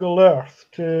using Google Earth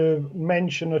to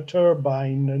mention a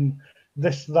turbine and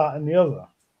this, that, and the other?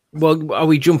 Well, are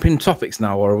we jumping topics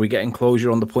now, or are we getting closure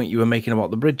on the point you were making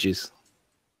about the bridges?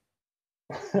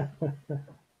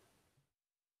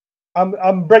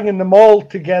 I'm bringing them all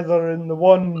together in the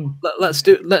one. Let's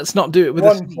not do it with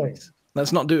a sneeze.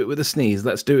 Let's not do it with a sneeze.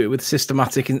 Let's do it with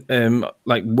systematic,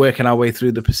 like working our way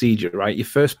through the procedure. Right. Your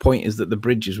first point is that the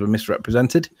bridges were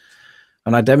misrepresented,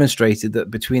 and I demonstrated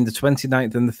that between the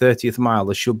 29th and the 30th mile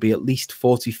there should be at least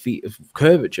 40 feet of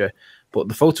curvature, but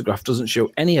the photograph doesn't show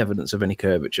any evidence of any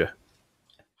curvature.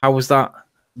 How was that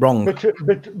wrong?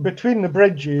 Between the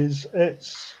bridges,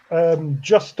 it's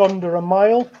just under a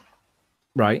mile.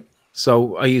 Right.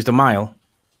 So I used a mile.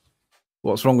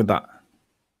 What's wrong with that?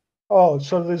 Oh,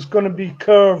 so there's going to be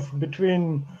curve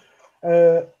between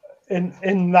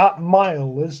in that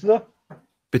mile, is there?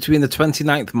 Between the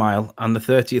 29th mile and the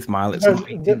 30th mile, it's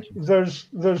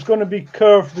there's going to be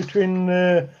curve between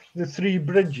the three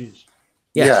bridges.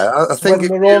 Yes. Yeah, I think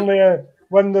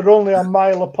when they're only a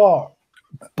mile apart,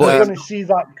 but you're going to see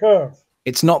that curve.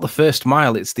 It's not the first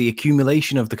mile, it's the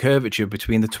accumulation of the curvature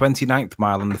between the 29th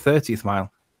mile and the 30th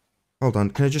mile. Hold on,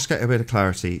 can I just get a bit of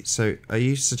clarity? So are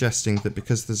you suggesting that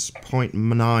because there's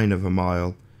 0.9 of a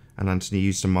mile and Anthony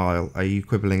used a mile, are you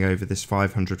quibbling over this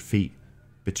 500 feet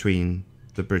between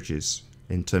the bridges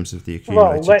in terms of the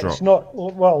accumulated drop?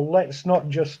 Let's not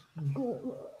just...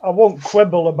 I won't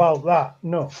quibble about that,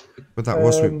 no. But that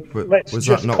was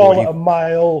that not call it a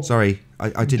mile. Sorry,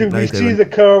 I didn't know. Do we see the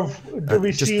curve?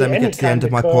 Just let me get to the end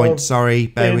of my point. Sorry,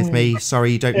 bear with me.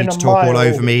 Sorry, you don't need to talk all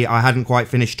over me. I hadn't quite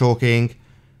finished talking.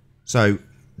 So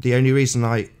the only reason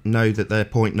I know that they're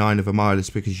 0.9 of a mile is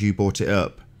because you brought it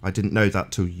up. I didn't know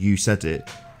that till you said it.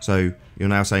 So you're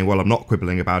now saying, well, I'm not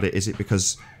quibbling about it. Is it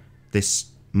because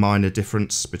this minor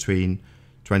difference between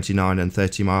 29 and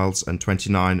 30 miles and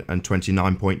 29 and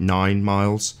 29.9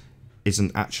 miles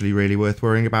isn't actually really worth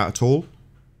worrying about at all?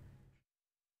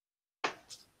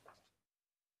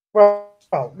 Well,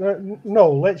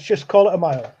 no, let's just call it a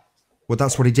mile. Well,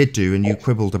 that's what he did do, and you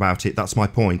quibbled about it. That's my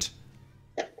point.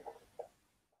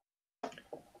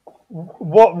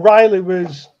 What Riley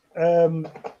was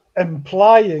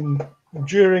implying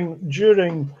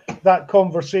during that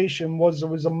conversation was there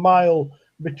was a mile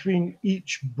between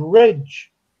each bridge.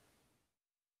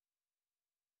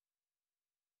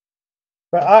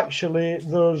 But actually,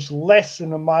 there's less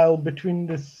than a mile between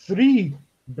the 3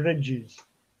 bridges.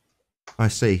 I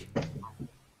see.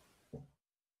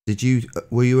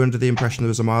 Were you under the impression there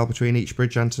was a mile between each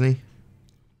bridge, Anthony?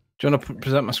 Do you want to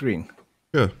present my screen?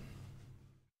 Sure.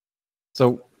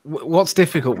 So what's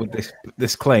difficult with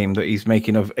this claim that he's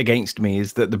making against me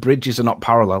is that the bridges are not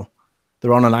parallel;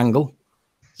 they're on an angle.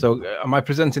 So am I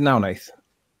presenting now, Nath?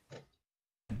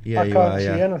 Yeah, I can't see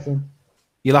anything.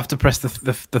 You'll have to press the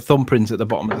thumbprint at the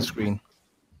bottom of the screen.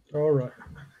 All right.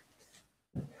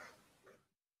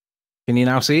 Can you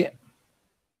now see it?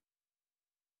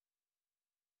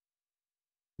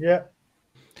 Yeah.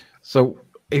 So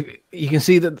if you can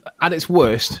see that at its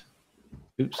worst,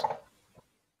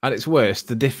 at its worst,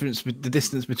 the distance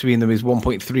between them is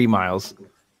 1.3 miles.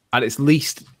 At its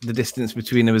least, the distance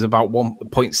between them is about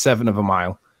 1.7 of a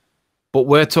mile. But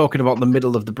we're talking about the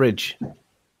middle of the bridge.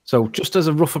 So just as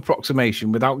a rough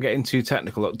approximation, without getting too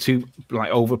technical or too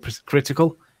over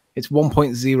critical, it's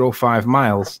 1.05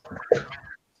 miles.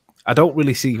 I don't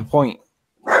really see the point.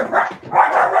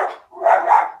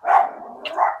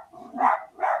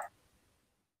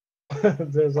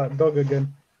 There's that dog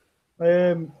again.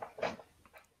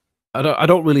 I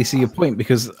don't really see your point,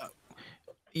 because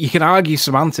you can argue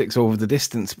semantics over the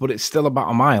distance, but it's still about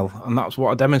a mile, and that's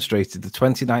what I demonstrated, the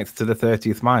 29th to the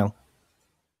 30th mile.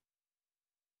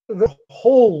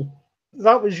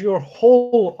 That was your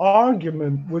whole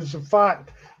argument, was the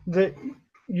fact that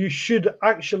you should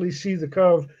actually see the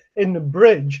curve in the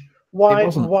bridge. Why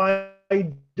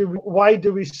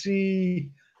do we see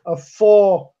a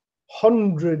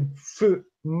 400-foot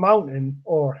mountain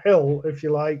or hill, if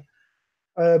you like,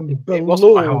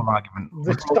 below my whole argument.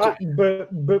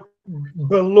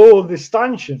 below the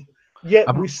stanchion?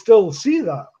 Yet we still see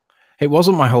that. It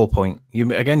wasn't my whole point.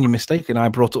 You're mistaken. I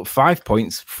brought up 5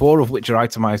 points, 4 of which are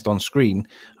itemized on screen,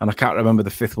 and I can't remember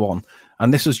the 5th one.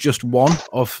 And this was just one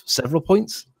of several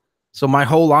points. So my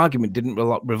whole argument didn't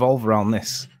revolve around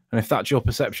this. And if that's your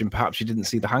perception, perhaps you didn't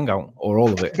see the hangout or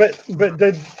all of it. But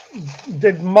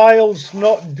did Miles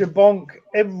not debunk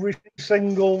every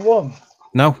single one?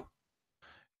 No.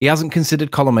 He hasn't considered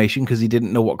collimation because he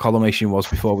didn't know what collimation was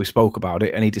before we spoke about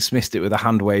it, and he dismissed it with a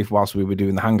hand wave whilst we were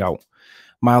doing the hangout.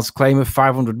 Miles' claim of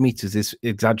 500 meters is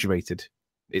exaggerated.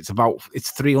 It's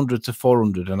 300 to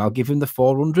 400, and I'll give him the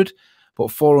 400, but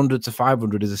 400 to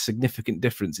 500 is a significant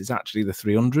difference. It's actually the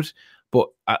 300, but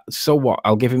so what?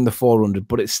 I'll give him the 400,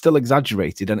 but it's still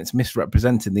exaggerated, and it's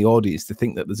misrepresenting the audience to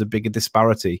think that there's a bigger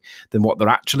disparity than what there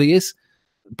actually is.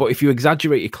 But if you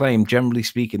exaggerate your claim, generally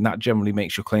speaking, that generally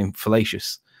makes your claim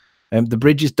fallacious. The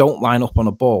bridges don't line up on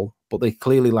a ball, but they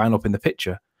clearly line up in the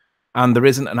picture. And there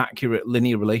isn't an accurate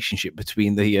linear relationship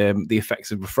between the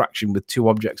effects of refraction with 2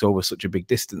 objects over such a big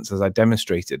distance, as I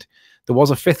demonstrated. There was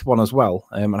a 5th one as well,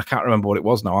 and I can't remember what it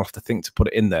was now. I'll have to think to put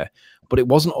it in there. But it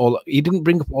wasn't all. He didn't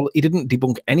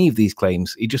debunk any of these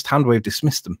claims. He just handwave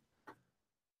dismissed them.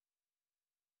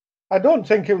 I don't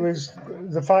think it was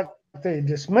the fact that he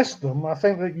dismissed them. I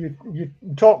think that you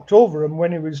talked over him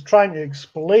when he was trying to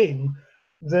explain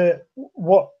that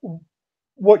what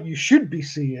you should be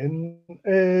seeing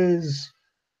is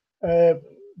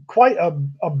quite a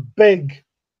big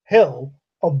hill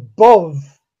above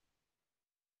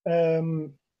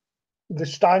the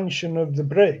stanchion of the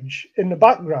bridge in the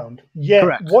background. Yet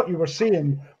Correct. What you were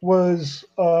seeing was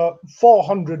a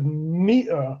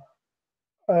 400-meter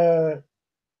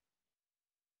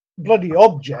bloody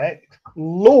object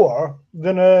lower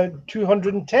than a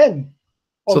 210.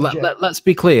 So let's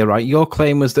be clear, right? Your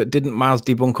claim was that didn't Miles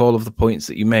debunk all of the points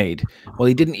that you made? Well,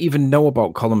 he didn't even know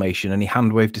about collimation, and he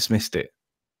handwave dismissed it.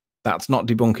 That's not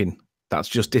debunking. That's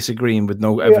just disagreeing with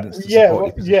no evidence to support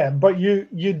your position. But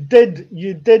you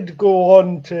did go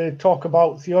on to talk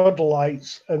about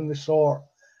theodolites and the sort.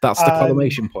 That's the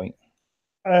collimation point.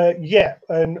 And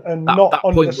That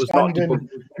point was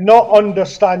not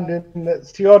understanding that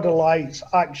theodolites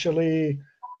actually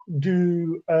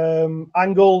do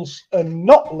angles and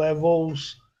not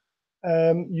levels.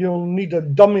 You'll need a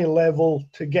dummy level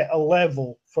to get a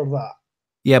level for that.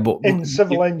 Yeah, but in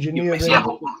civil engineering,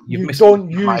 you don't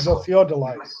use a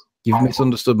theodolite. You've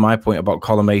misunderstood my point about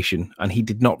collimation, and he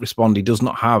did not respond. He does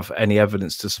not have any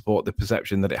evidence to support the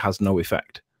perception that it has no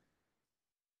effect.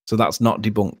 So that's not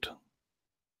debunked.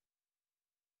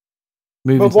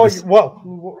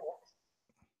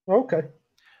 Okay.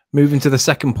 Moving to the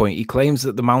second point, he claims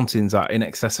that the mountains are in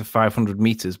excess of 500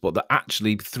 meters, but they're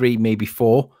actually 3, maybe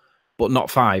 4, but not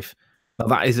 5. Now,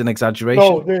 that is an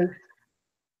exaggeration.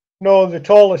 No, the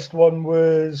tallest one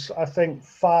was, I think,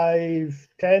 5'10",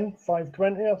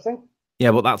 5'20", I think.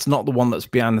 Yeah, but that's not the one that's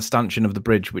behind the stanchion of the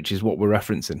bridge, which is what we're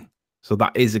referencing. So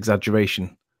that is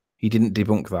exaggeration. He didn't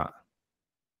debunk that.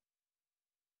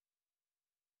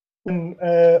 And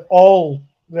all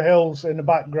the hills in the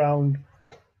background.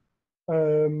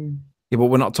 Yeah, but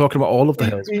we're not talking about all of the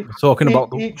hills. We're talking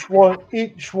about each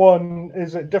one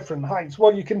is at different heights.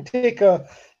 Well, you can take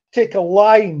a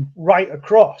line right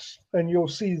across, and you'll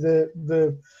see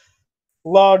the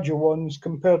larger ones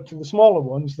compared to the smaller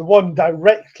ones. The one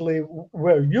directly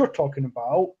where you're talking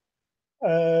about,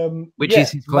 which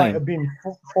is his claim, might have been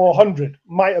 400.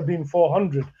 Might have been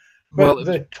 400, but well,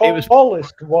 the tallest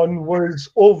one was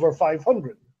over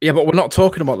 500. Yeah, but we're not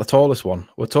talking about the tallest one.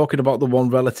 We're talking about the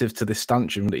one relative to this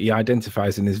stanchion that he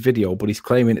identifies in his video, but he's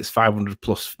claiming it's 500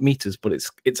 plus meters, but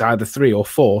it's either 3 or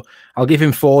 4. I'll give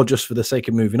him 4 just for the sake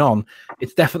of moving on.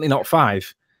 It's definitely not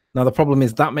 5. Now, the problem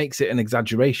is that makes it an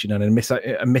exaggeration and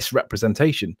a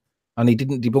misrepresentation, and he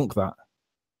didn't debunk that.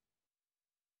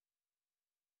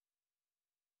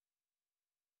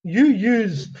 You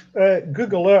used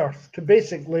Google Earth to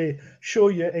basically show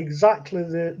you exactly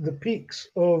the peaks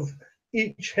of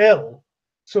each hill,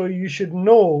 so you should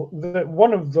know that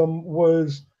one of them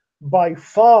was by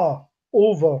far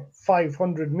over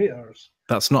 500 meters.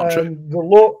 That's not true. The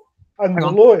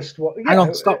lowest one. Yeah, hang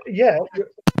on, stop. Yeah.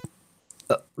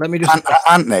 Let me just.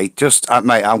 Anthony,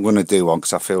 mate, I'm going to do one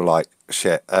because I feel like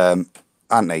shit.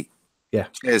 Anthony, yeah.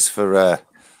 Cheers for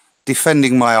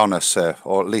defending my honour, sir,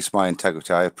 or at least my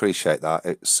integrity. I appreciate that.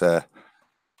 It's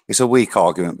a weak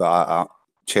argument, but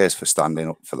cheers for standing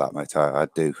up for that, mate.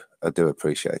 I do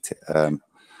appreciate it.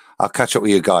 I'll catch up with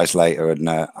you guys later, and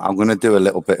I'm going to do a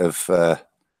little bit of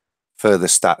further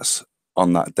stats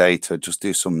on that data, just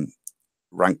do some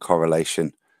rank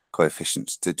correlation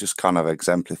coefficients to just kind of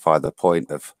exemplify the point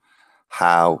of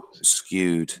how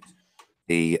skewed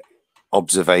the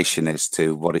observation is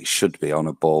to what it should be on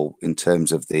a ball in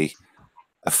terms of the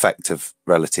effect of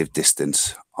relative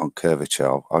distance on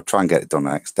curvature. I'll try and get it done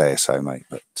the next day or so, mate.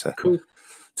 But cool.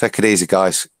 Take it easy,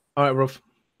 guys. All right, Ruff.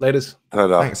 Laters.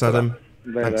 Thanks, Adam.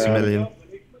 Thanks a million.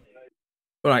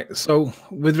 All right. So,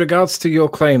 with regards to your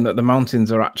claim that the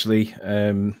mountains are actually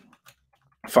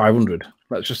 500,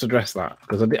 let's just address that,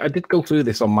 because I did go through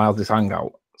this on Miles'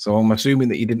 Hangout. So I'm assuming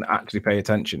that you didn't actually pay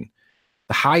attention.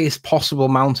 The highest possible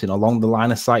mountain along the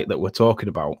line of sight that we're talking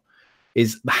about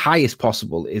is the highest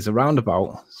possible is around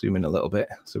about, zoom in a little bit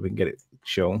so we can get it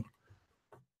shown.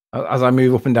 As I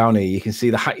move up and down here, you can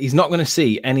see he's not going to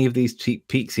see any of these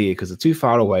peaks here because they're too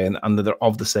far away and they're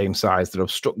of the same size. They're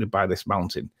obstructed by this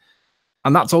mountain.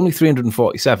 And that's only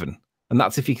 347. And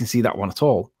that's if you can see that one at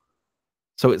all.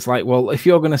 So it's like, well, if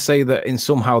you're going to say that in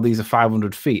somehow these are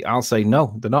 500 feet, I'll say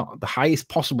no, they're not. The highest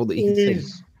possible that you can see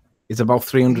is about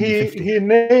 350.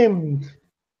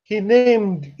 He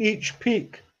named each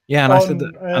peak. Yeah, and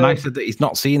I said that he's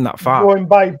not seeing that far. Going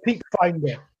by Peak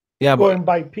Finder. Yeah, going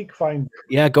by Peak Finder.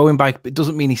 Yeah, going by, it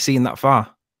doesn't mean he's seeing that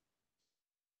far.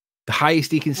 The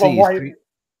highest he can see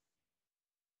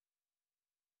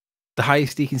the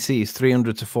highest he can see is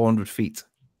 300 to 400 feet.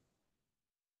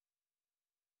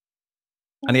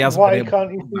 And he hasn't been able to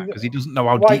do that because he doesn't know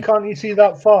how deep. Why can't he see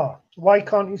that far? Why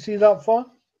can't he see that far?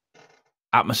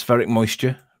 Atmospheric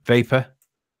moisture, vapor,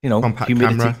 compact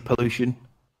humidity, camera. pollution.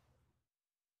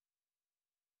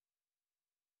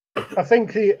 I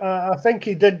think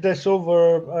he did this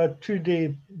over a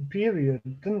 2-day period,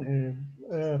 didn't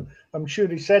he? I'm sure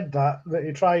he said that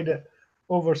he tried it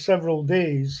over several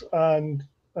days and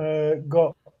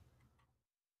got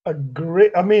a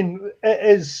great. I mean, it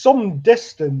is some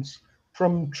distance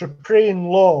from Traprain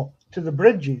Law to the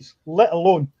bridges, let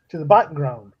alone to the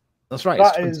background. That's right.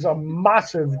 That is a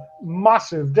massive,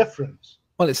 massive difference.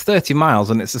 Well, it's 30 miles,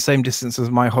 and it's the same distance as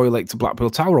my Hoy Lake to Blackpool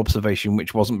Tower observation,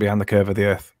 which wasn't behind the curve of the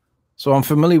Earth. So I'm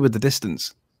familiar with the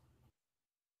distance.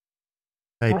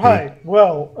 Hey, right. Pete.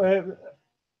 Well,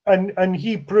 and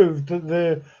he proved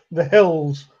that the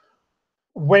hills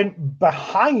went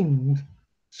behind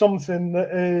something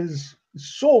that is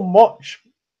so much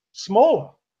smaller.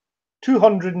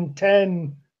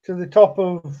 210 to the top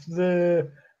of the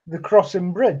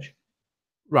crossing bridge.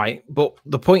 Right, but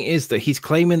the point is that he's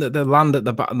claiming that the land at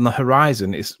on the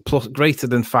horizon is greater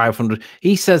than 500.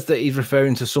 He says that he's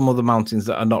referring to some other mountains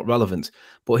that are not relevant,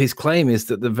 but his claim is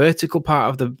that the vertical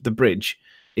part of the bridge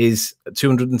is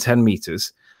 210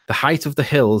 meters. The height of the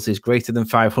hills is greater than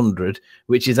 500,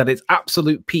 which is at its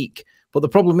absolute peak, But the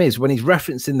problem is when he's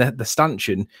referencing the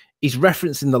stanchion, he's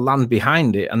referencing the land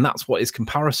behind it, and that's what his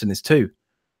comparison is to.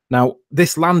 Now,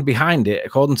 this land behind it,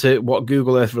 according to what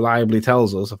Google Earth reliably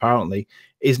tells us, apparently,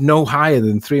 is no higher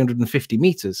than 350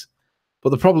 meters.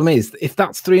 But the problem is, if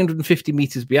that's 350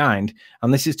 meters behind,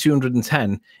 and this is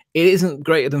 210, it isn't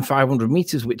greater than 500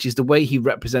 meters, which is the way he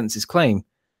represents his claim.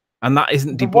 And that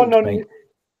isn't debunked, mate.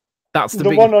 That's the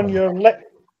one on your left.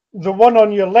 The one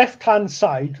on your left-hand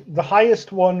side, the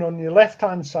highest one on your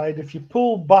left-hand side, if you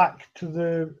pull back to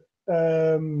the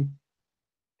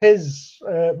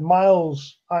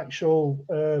Miles'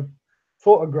 actual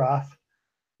photograph,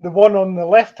 the one on the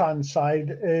left-hand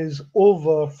side is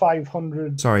over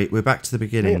 500. Sorry, we're back to the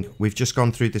beginning. We've just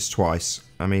gone through this twice.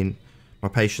 I mean, my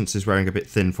patience is wearing a bit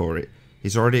thin for it.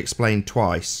 He's already explained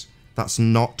twice. That's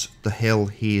not the hill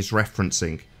he is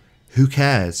referencing. Who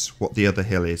cares what the other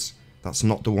hill is? That's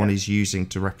not the one he's using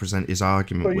to represent his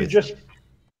argument with.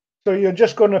 So you're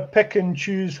just going to pick and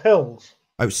choose hills?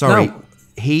 Oh, sorry. No.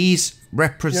 He's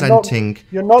representing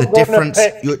the difference.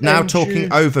 You're now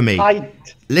talking over me.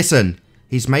 Height. Listen,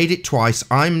 he's made it twice.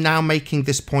 I'm now making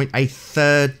this point a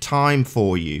third time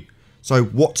for you. So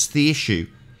what's the issue?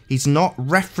 He's not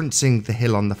referencing the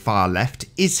hill on the far left,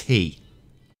 is he?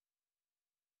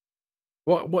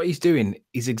 What he's doing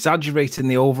is exaggerating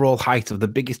the overall height of the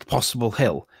biggest possible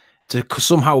hill to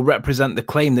somehow represent the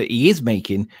claim that he is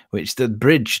making, which the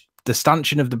bridge, the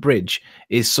stanchion of the bridge,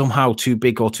 is somehow too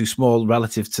big or too small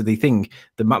relative to the thing,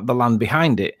 the land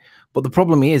behind it. But the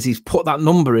problem is he's put that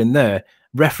number in there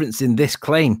referencing this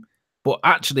claim, but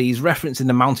actually he's referencing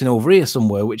the mountain over here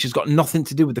somewhere, which has got nothing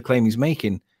to do with the claim he's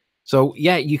making. So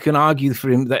yeah, you can argue for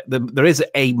him that there is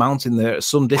a mountain there at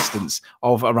some distance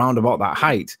of around about that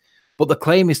height, but the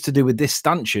claim is to do with this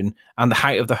stanchion and the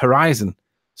height of the horizon.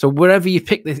 So wherever you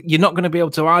pick this, you're not going to be able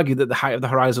to argue that the height of the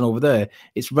horizon over there,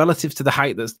 it's relative to the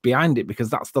height that's behind it, because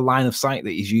that's the line of sight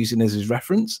that he's using as his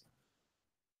reference.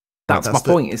 That's my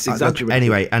point. It's exaggerated.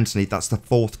 Anyway, Anthony, that's the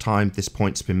fourth time this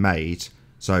point's been made.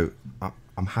 So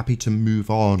I'm happy to move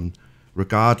on,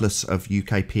 regardless of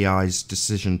UKPI's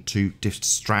decision to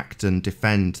distract and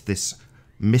defend this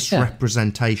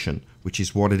misrepresentation, which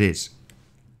is what it is.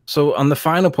 So, and the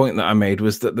final point that I made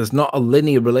was that there's not a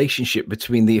linear relationship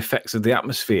between the effects of the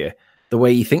atmosphere the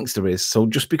way he thinks there is. So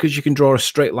just because you can draw a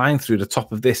straight line through the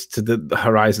top of this to the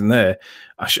horizon there,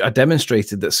 I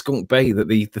demonstrated that Skunk Bay, that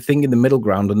the thing in the middle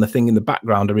ground and the thing in the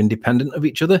background are independent of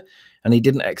each other, and he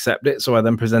didn't accept it. So I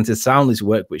then presented Soundley's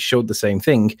work, which showed the same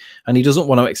thing, and he doesn't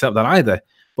want to accept that either.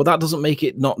 But that doesn't make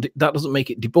it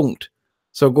debunked.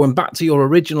 So going back to your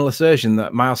original assertion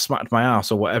that Miles smacked my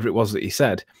ass or whatever it was that he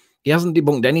said, he hasn't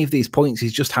debunked any of these points.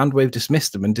 He's just hand-waved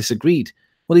dismissed them and disagreed.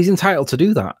 Well, he's entitled to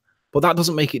do that, but that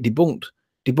doesn't make it debunked.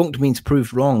 Debunked means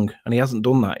proved wrong, and he hasn't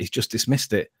done that. He's just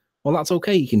dismissed it. Well, that's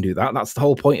okay. He can do that. That's the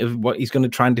whole point of what he's going to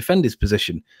try and defend his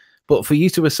position. But for you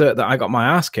to assert that I got my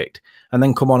ass kicked and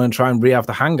then come on and try and re-have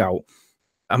the hangout,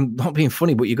 I'm not being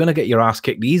funny, but you're going to get your ass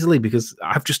kicked easily, because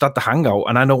I've just had the hangout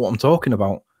and I know what I'm talking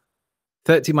about.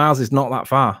 30 miles is not that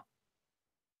far.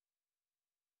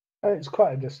 It's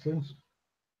quite a distance.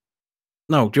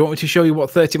 No, do you want me to show you what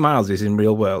 30 miles is in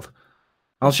real world?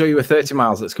 I'll show you a 30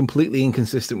 miles that's completely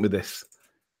inconsistent with this.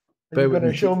 Are you going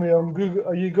to show me on Google?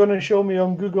 Are you going to show me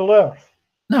on Google Earth?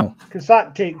 No, because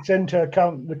that takes into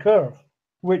account the curve,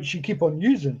 which you keep on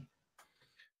using.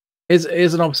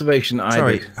 Here's an observation.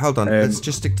 Sorry, hold on. Let's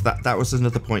just stick to that. That was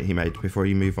another point he made before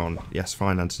you move on. Yes,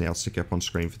 fine, Anthony. I'll stick it up on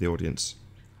screen for the audience.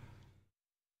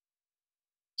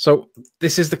 So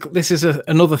this is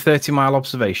another 30-mile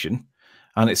observation,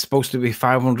 and it's supposed to be a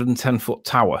 510-foot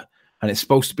tower, and it's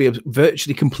supposed to be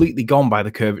virtually completely gone by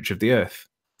the curvature of the Earth.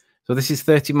 So this is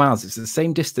 30 miles. It's the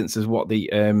same distance as what the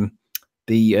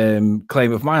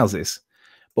claim of Miles is.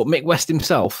 But Mick West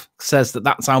himself says that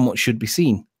that's how much should be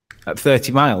seen at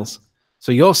 30 miles.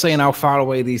 So you're saying how far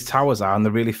away these towers are, and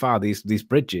they're really far, these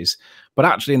bridges. But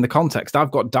actually, in the context,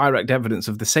 I've got direct evidence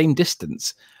of the same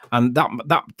distance, and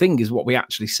that thing is what we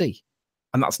actually see.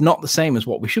 And that's not the same as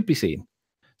what we should be seeing.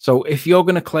 So if you're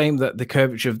going to claim that the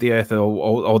curvature of the Earth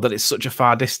or that it's such a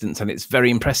far distance and it's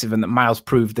very impressive and that Miles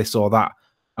proved this or that,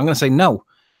 I'm going to say no,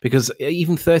 because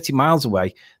even 30 miles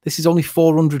away, this is only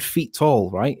 400 feet tall,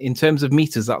 right? In terms of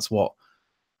meters, that's what?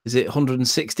 Is it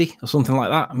 160 or something like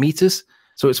that, meters?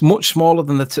 So it's much smaller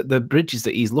than the bridges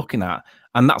that he's looking at,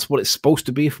 and that's what it's supposed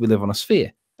to be if we live on a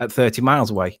sphere at 30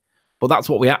 miles away. But that's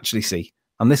what we actually see.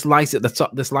 And this light at the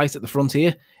top, this light at the front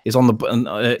here, is on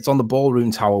it's on the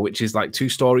ballroom tower, which is like 2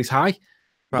 stories high.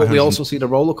 But we also see the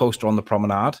roller coaster on the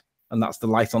promenade, and that's the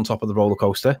light on top of the roller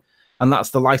coaster, and that's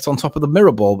the light on top of the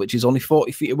mirror ball, which is only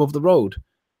 40 feet above the road.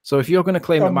 So if you're going to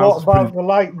claim that, what about the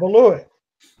light below it?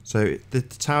 So the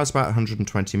tower's about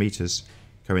 120 meters.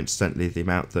 Coincidentally, the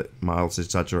amount that Miles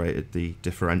exaggerated the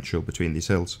differential between these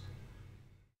hills.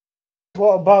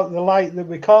 What about the light that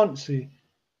we can't see?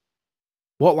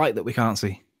 What light that we can't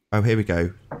see? Oh, here we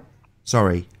go.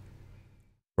 Sorry.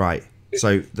 Right.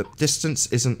 So the distance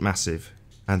isn't massive,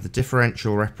 and the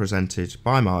differential represented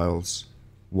by Miles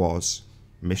was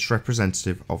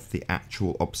misrepresentative of the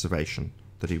actual observation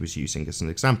that he was using as an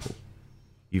example.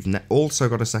 You've also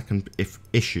got a second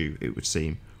issue, it would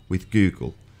seem, with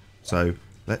Google. So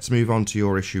let's move on to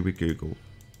your issue with Google.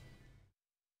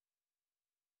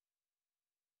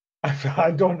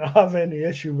 I don't have any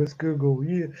issue with Google,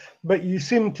 but you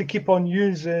seem to keep on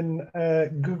using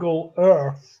Google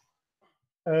Earth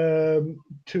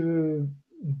to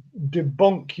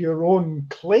debunk your own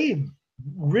claim,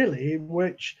 really,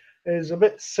 which is a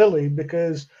bit silly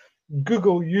because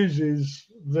Google uses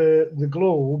the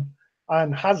globe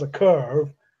and has a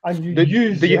curve, and you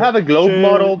use. Do you have a globe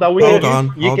model that we hold can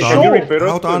on, use?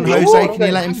 hold on, Jose. Can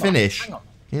you let him finish? Can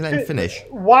you let him finish?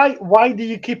 Why do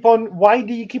you keep on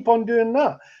doing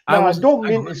that? Now, I don't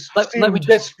mean to seem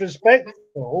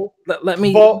disrespectful. Let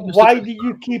me. But why do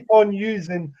you keep on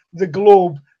using the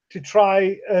globe to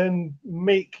try and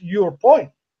make your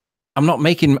point?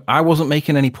 I wasn't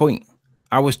making any point.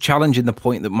 I was challenging the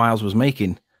point that Miles was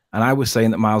making, and I was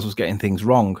saying that Miles was getting things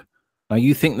wrong. Now,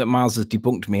 you think that Miles has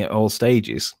debunked me at all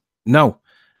stages. No,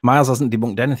 Miles hasn't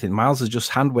debunked anything. Miles has just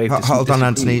hand-waved. Hold on,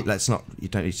 Anthony. Let's not. You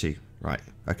don't need to. Right.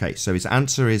 Okay. So his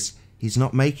answer is he's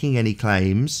not making any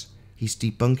claims. He's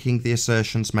debunking the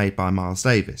assertions made by Miles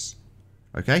Davis.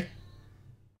 Okay?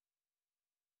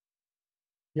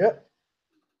 Yep.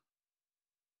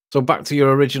 So back to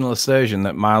your original assertion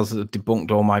that Miles had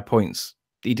debunked all my points.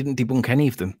 He didn't debunk any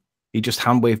of them. He just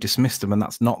hand-wave dismissed them, and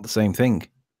that's not the same thing.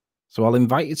 So I'll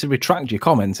invite you to retract your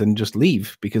comments and just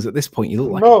leave, because at this point you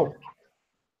look like no.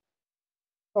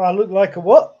 I look like a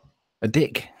what? a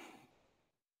dick.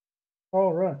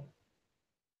 All right.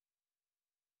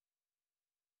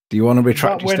 Do you want to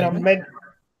retract your When statement?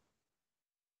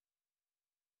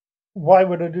 Why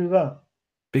would I do that?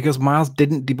 Because Miles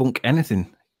didn't debunk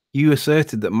anything. You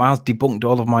asserted that Miles debunked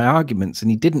all of my arguments, and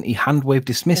he didn't. He hand-wave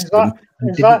dismissed them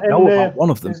and didn't know about one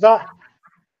of them.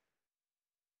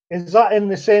 Is that in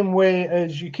the same way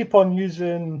as you keep on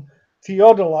using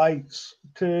theodolites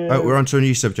to? Oh, we're on to a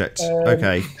new subject.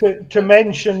 Okay. To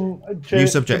mention new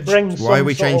subject. To bring Why are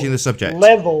we changing the subject?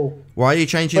 Level. Why are you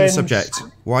changing the subject?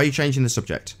 Why are you changing the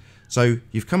subject? So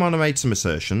you've come on and made some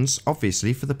assertions.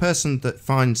 Obviously, for the person that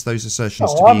finds those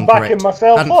assertions to be incorrect,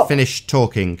 hadn't finished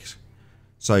talking.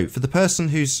 So for the person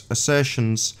whose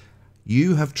assertions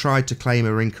you have tried to claim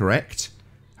are incorrect,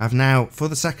 have now, for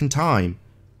the second time,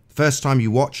 first time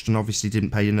you watched and obviously didn't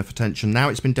pay enough attention, now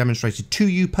it's been demonstrated to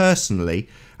you personally,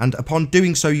 and upon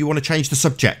doing so you want to change the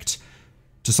subject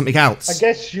to something else. I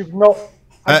guess you've not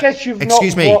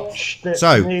watched it,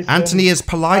 so Nathan. Anthony has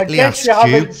politely asked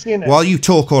you, while you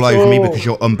talk all over me because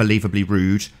you're unbelievably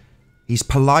rude, he's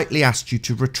politely asked you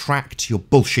to retract your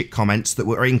bullshit comments that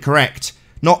were incorrect,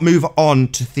 not move on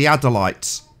to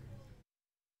theodolites.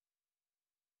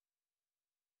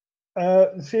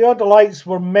 Theodolites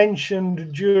were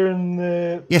mentioned during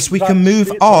the... Yes, we can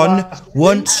move on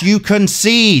once you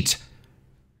concede.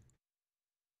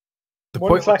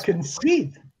 Once I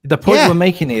concede? The point we're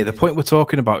making here, the point we're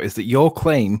talking about is that your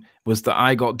claim was that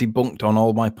I got debunked on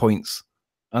all my points.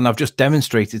 And I've just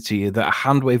demonstrated to you that a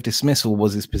hand-wave dismissal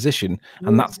was his position,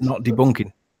 and that's not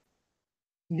debunking.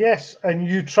 Yes, and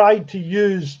you tried to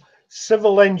use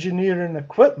civil engineering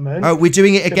equipment. Oh, we're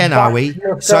doing it again, are we?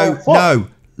 So, no.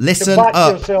 Listen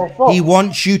up. He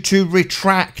wants you to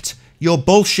retract your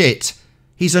bullshit.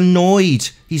 He's annoyed.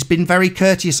 He's been very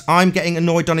courteous. I'm getting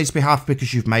annoyed on his behalf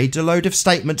because you've made a load of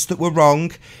statements that were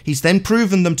wrong. He's then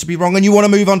proven them to be wrong and you want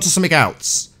to move on to something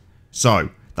else. So,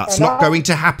 that's not going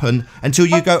to happen until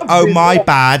you go, oh, my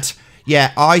bad.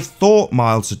 Yeah, I thought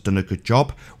Miles had done a good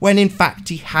job, when in fact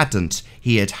he hadn't.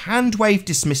 He had hand-wave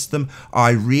dismissed them,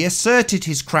 I reasserted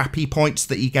his crappy points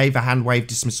that he gave a hand-wave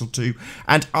dismissal to,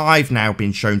 and I've now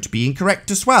been shown to be incorrect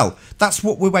as well. That's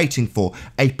what we're waiting for.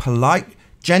 A polite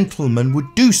gentleman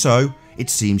would do so. It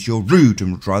seems you're rude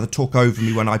and would rather talk over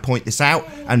me when I point this out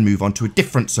and move on to a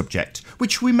different subject,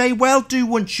 which we may well do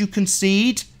once you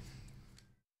concede.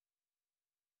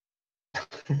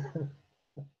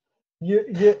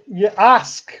 You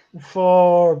ask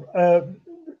for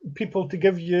people to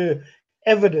give you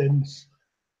evidence,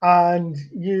 and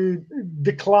you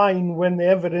decline when the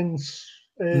evidence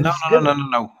is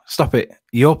No. Stop it.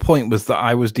 Your point was that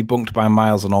I was debunked by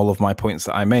Miles on all of my points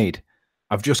that I made.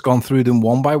 I've just gone through them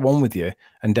one by one with you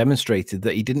and demonstrated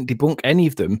that he didn't debunk any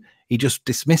of them. He just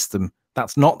dismissed them.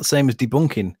 That's not the same as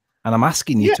debunking. And I'm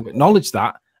asking you to acknowledge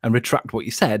that and retract what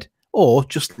you said, or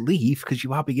just leave because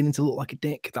you are beginning to look like a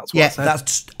dick. That's what I said.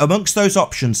 That's amongst those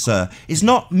options, sir. Is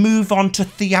not move on to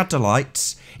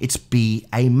theodolites. It's be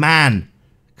a man.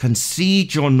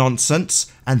 Concede your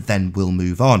nonsense, and then we'll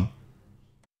move on.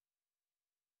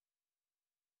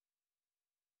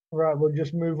 Right, we'll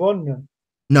just move on then.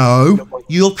 No,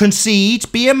 you'll concede,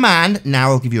 be a man. Now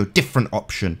I'll give you a different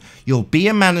option. You'll be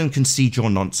a man and concede your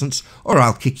nonsense, or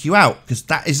I'll kick you out, because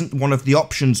that isn't one of the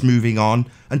options moving on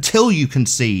until you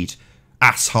concede,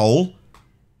 asshole.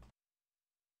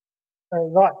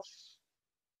 That's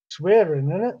swearing,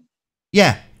 isn't it?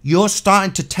 Yeah, you're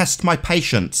starting to test my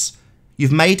patience.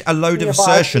 You've made a load of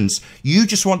assertions. You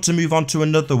just want to move on to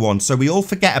another one, so we all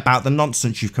forget about the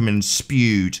nonsense you've come in and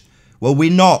spewed. Well,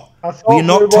 we're not. We're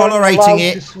not tolerating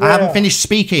it. I haven't finished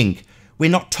speaking.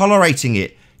 We're not tolerating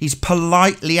it. He's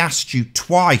politely asked you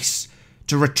twice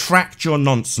to retract your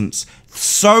nonsense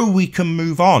so we can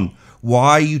move on.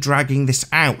 Why are you dragging this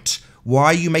out? Why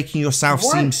are you making yourself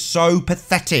seem so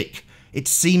pathetic? It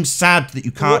seems sad that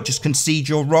you can't just concede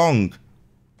you're wrong.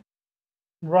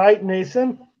 Right,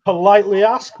 Nathan. Politely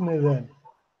ask me then.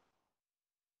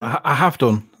 I have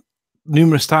done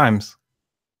numerous times.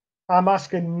 I'm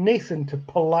asking Nathan to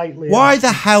politely Why ask the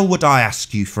me. hell would I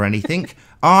ask you for anything?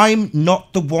 I'm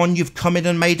not the one you've come in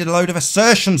and made a load of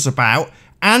assertions about.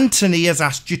 Anthony has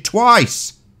asked you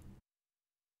twice.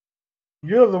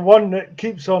 You're the one that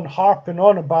keeps on harping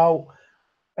on about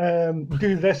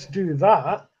do this, do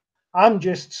that. I'm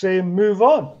just saying move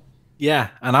on. Yeah,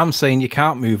 and I'm saying you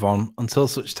can't move on until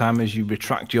such time as you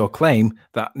retract your claim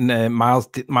that Miles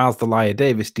the Liar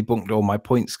Davis debunked all my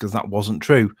points, because that wasn't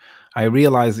true. I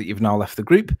realise that you've now left the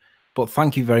group, but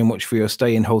thank you very much for your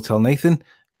stay in Hotel Nathan.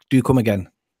 Do come again.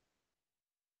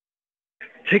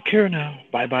 Take care now.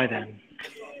 Bye-bye then.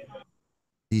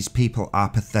 These people are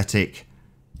pathetic.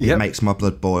 It Yep. makes my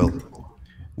blood boil.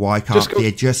 Why can't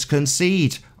you just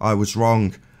concede? I was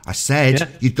wrong. I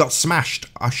said you'd got smashed.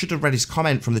 I should have read his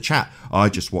comment from the chat. I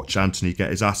just watched Anthony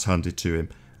get his ass handed to him.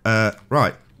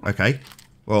 Right. Okay.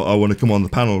 Well, I want to come on the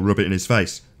panel and rub it in his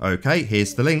face. Okay,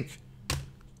 here's the link.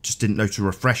 Just didn't know to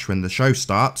refresh when the show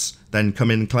starts. Then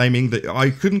come in claiming that I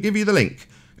couldn't give you the link.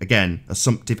 Again,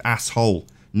 assumptive asshole.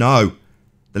 No.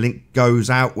 The link goes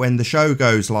out when the show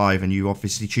goes live, and you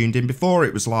obviously tuned in before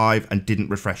it was live and didn't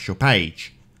refresh your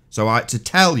page. So I had to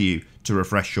tell you to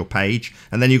refresh your page,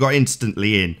 and then you got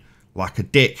instantly in, like a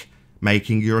dick,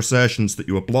 making your assertions that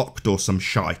you were blocked or some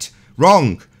shite.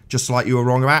 Wrong! Just like you were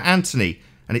wrong about Anthony.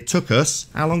 And it took us,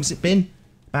 how long has it been?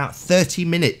 About 30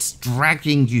 minutes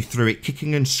dragging you through it,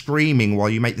 kicking and screaming while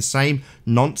you make the same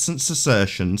nonsense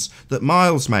assertions that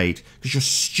Miles made, because you're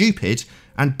stupid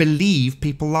and believe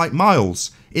people like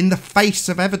Miles in the face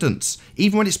of evidence.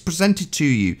 Even when it's presented to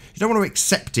you, you don't want to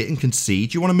accept it and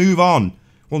concede, you want to move on.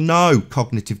 Well, no,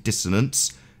 cognitive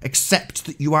dissonance. Accept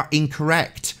that you are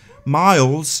incorrect.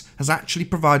 Miles has actually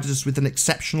provided us with an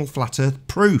exceptional flat earth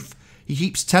proof. He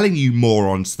keeps telling you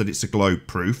morons that it's a globe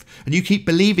proof, and you keep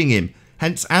believing him.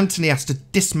 Hence, Anthony has to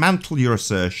dismantle your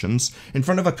assertions in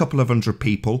front of a couple of hundred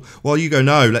people while you go,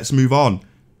 no, let's move on.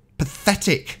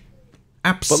 Pathetic.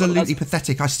 Absolutely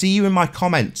pathetic. I see you in my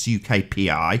comments,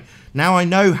 UKPI. Now I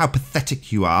know how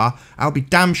pathetic you are. I'll be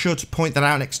damn sure to point that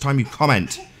out next time you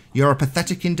comment. You're a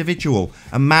pathetic individual.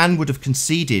 A man would have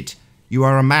conceded. You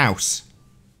are a mouse.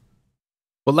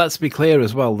 But let's be clear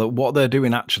as well that what they're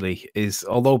doing actually is,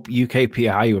 although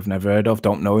UKPI, who I've never heard of,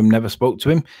 don't know him, never spoke to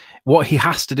him, what he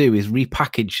has to do is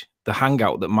repackage the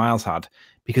hangout that Miles had,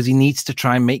 because he needs to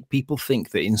try and make people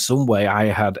think that in some way I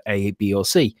had A, B, or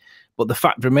C. But the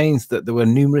fact remains that there were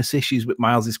numerous issues with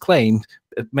Miles's claim,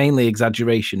 mainly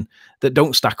exaggeration, that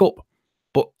don't stack up.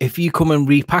 But if you come and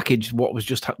repackage what was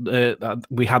just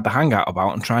we had the hangout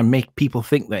about and try and make people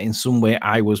think that in some way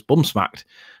I was bum smacked,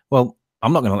 well,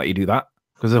 I'm not going to let you do that,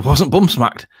 because I wasn't bum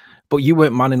smacked. But you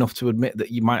weren't man enough to admit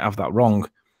that you might have that wrong.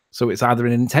 So it's either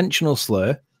an intentional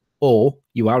slur or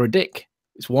you are a dick.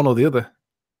 It's one or the other.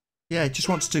 Yeah, he just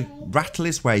wants to rattle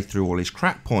his way through all his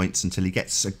crap points until he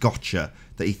gets a gotcha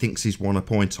that he thinks he's won a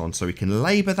point on, so he can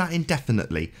labour that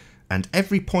indefinitely. And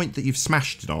every point that you've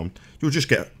smashed it on, you'll just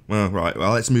get, well, right,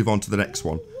 well, let's move on to the next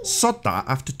one. Sod that,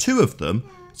 after two of them,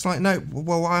 it's like, no,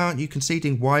 well, why aren't you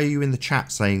conceding? Why are you in the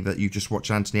chat saying that you just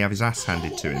watched Anthony have his ass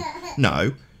handed to him?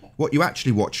 No, what you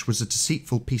actually watched was a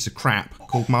deceitful piece of crap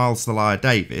called Miles the Liar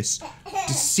Davis,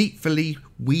 deceitfully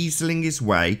weaseling his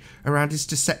way around his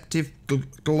deceptive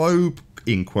globe,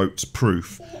 in quotes,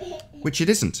 proof, which it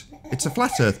isn't. It's a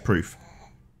flat earth proof.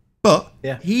 But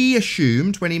Yeah. he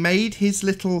assumed when he made his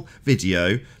little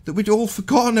video that we'd all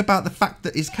forgotten about the fact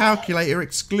that his calculator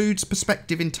excludes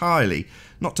perspective entirely,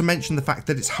 not to mention the fact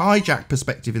that it's hijacked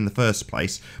perspective in the first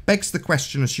place, begs the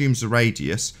question, assumes the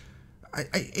radius.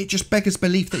 It just beggars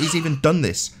belief that he's even done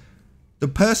this. The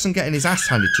person getting his ass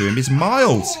handed to him is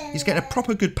Miles. He's getting a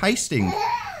proper good pasting.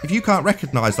 If you can't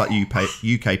recognise that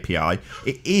UKPI,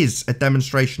 it is a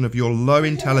demonstration of your low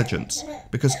intelligence,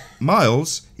 because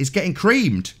Miles is getting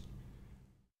creamed.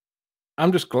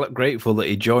 I'm just grateful that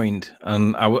he joined,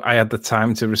 and I had the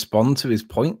time to respond to his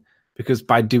point, because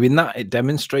by doing that, it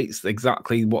demonstrates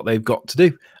exactly what they've got to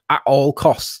do. At all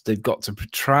costs, they've got to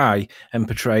try and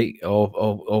portray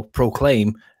or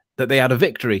proclaim that they had a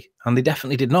victory, and they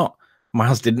definitely did not.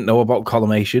 Miles didn't know about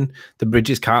collimation. The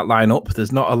bridges can't line up.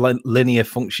 There's not a linear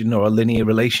function or a linear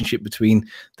relationship between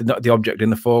the object in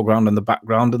the foreground and the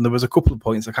background. And there was a couple of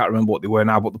points, I can't remember what they were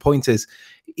now, but the point is,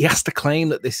 he has to claim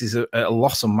that this is a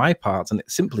loss on my part, and it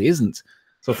simply isn't.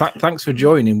 So thanks for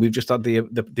joining. We've just had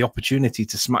the opportunity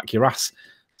to smack your ass.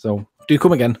 So do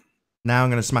come again. Now I'm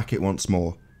going to smack it once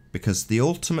more, because the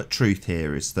ultimate truth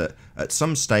here is that at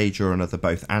some stage or another,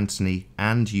 both Anthony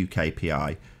and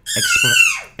UKPI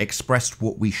expressed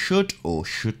what we should or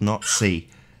should not see.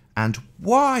 And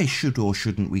why should or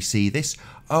shouldn't we see this?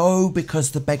 Oh,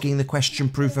 because the begging the question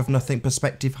proof of nothing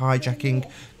perspective hijacking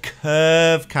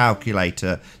curve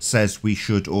calculator says we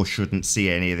should or shouldn't see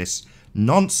any of this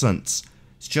nonsense.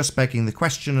 It's just begging the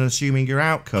question and assuming your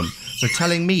outcome. So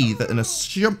telling me that an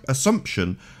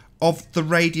assumption of the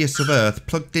radius of Earth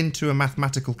plugged into a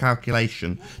mathematical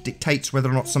calculation dictates whether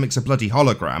or not something's a bloody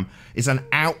hologram is an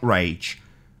outrage.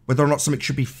 Whether or not something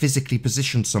should be physically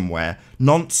positioned somewhere.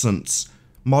 Nonsense.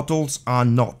 Models are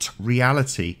not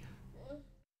reality.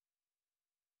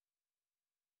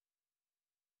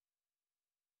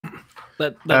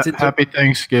 Happy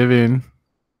Thanksgiving.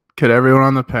 Could everyone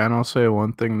on the panel say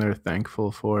one thing they're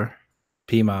thankful for?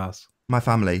 PMARS. My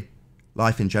family.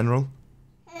 Life in general.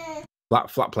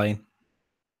 Flat plane.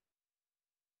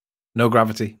 No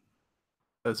gravity.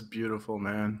 That's beautiful,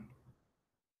 man.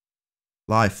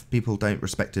 Life. People don't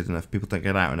respect it enough. People don't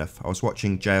get out enough. I was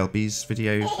watching JLB's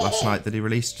video last night that he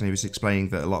released, and he was explaining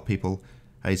that a lot of people,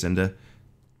 hey Zinder,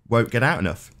 won't get out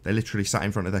enough. They literally sat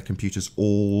in front of their computers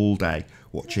all day,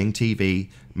 watching TV,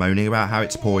 moaning about how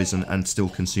it's poison, and still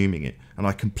consuming it. And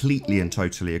I completely and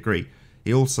totally agree.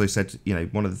 He also said, you know,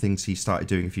 one of the things he started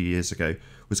doing a few years ago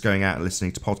was going out and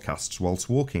listening to podcasts whilst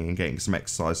walking and getting some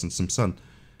exercise and some sun.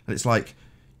 And it's like,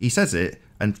 he says it,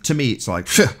 and to me it's like,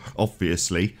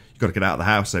 obviously, you've got to get out of the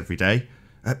house every day.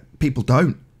 People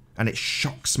don't. And it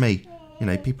shocks me. You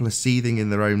know, people are seething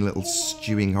in their own little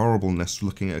stewing horribleness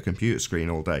looking at a computer screen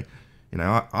all day. You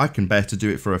know, I can bear to do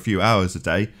it for a few hours a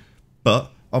day,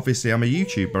 but obviously I'm a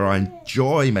YouTuber. I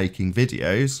enjoy making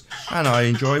videos, and I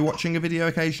enjoy watching a video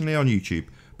occasionally on YouTube.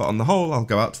 But on the whole, I'll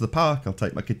go out to the park, I'll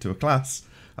take my kid to a class,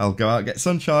 I'll go out and get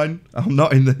sunshine. I'm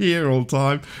not in here all the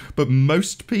time. But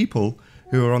most people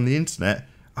who are on the internet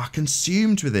are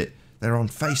consumed with it. They're on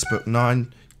Facebook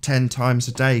 9-10 times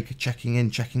a day, checking in,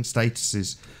 checking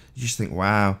statuses. You just think,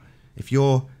 wow, if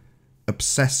you're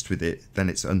obsessed with it, then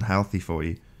it's unhealthy for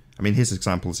you. I mean, his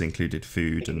examples included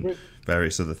food and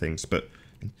various other things, but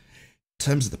in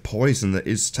terms of the poison that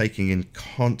is taking in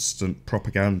constant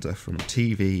propaganda from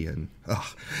TV and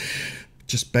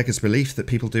just beggars belief that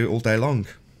people do it all day long.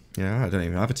 You know, I don't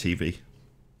even have a TV.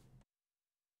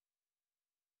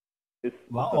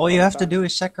 Well, all you have to do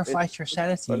is sacrifice your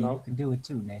sanity. You can do it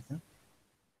too, Nathan.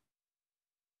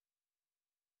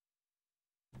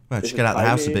 Well, just get out of the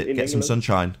house a bit, get some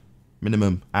sunshine.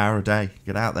 Minimum hour a day.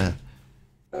 Get out there.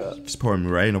 If it's pouring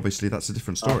rain, obviously that's a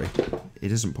different story.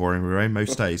 It isn't pouring rain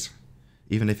most days.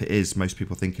 Even if it is, most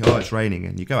people think, oh, it's raining,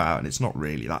 and you go out and it's not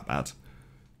really that bad.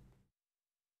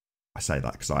 I say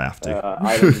that because I have to.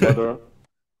 Island weather.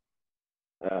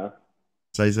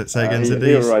 Say again, Cindy.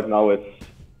 Here right now it's...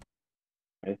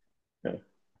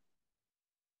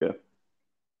 Yeah.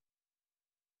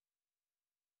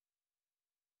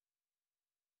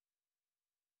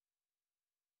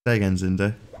 Say again,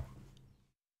 Zinder.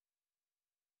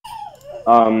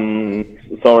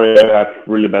 Sorry, I have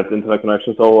really bad internet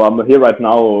connection. So here right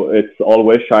now, it's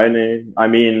always shiny. I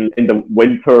mean, in the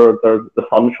winter, the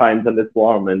sun shines and it's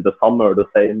warm. In the summer, the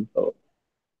same. So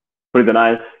pretty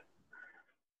nice.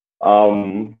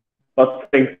 But I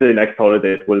think the next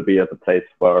holidays will be at a place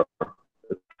where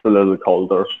it's a little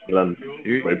colder than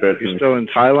You're still in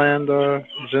Thailand,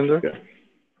 Zinder? Yeah.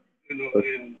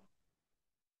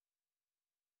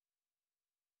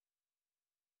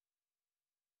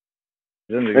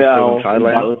 Zinder, you're still in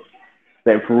Thailand?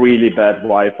 They have really bad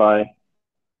Wi-Fi.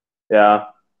 Yeah.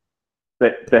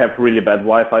 they have really bad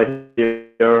Wi-Fi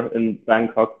here in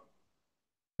Bangkok.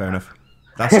 Fair enough.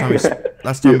 Last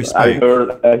time we spoke,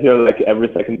 I hear like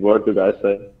every second word you guys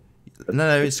say.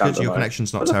 No, it's good. Your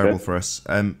connection's not terrible for us.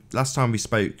 Last time we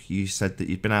spoke, you said that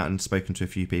you'd been out and spoken to a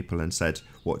few people and said,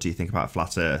 "What do you think about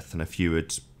flat Earth?" And a few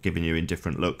had given you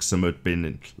indifferent looks. Some had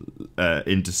been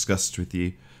in disgust with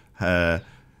you.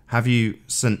 Have you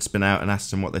since been out and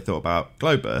asked them what they thought about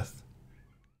globe Earth?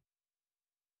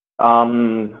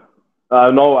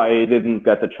 No, I didn't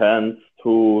get the chance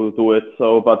to do it.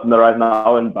 So, but right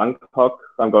now in Bangkok,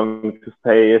 I'm going to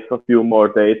stay for a few more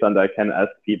days, and I can ask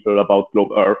people about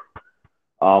globe Earth,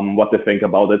 what they think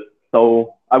about it.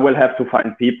 So I will have to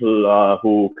find people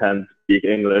who can speak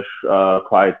English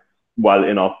quite well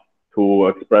enough to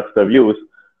express their views.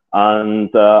 And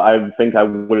I think I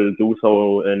will do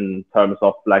so in terms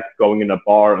of like going in a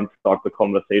bar and start the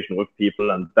conversation with people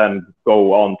and then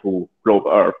go on to globe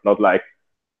Earth, not like,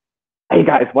 hey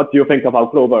guys, what do you think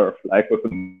about globe Earth? Like with a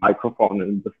microphone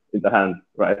in the hand,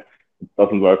 right? It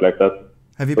doesn't work like that.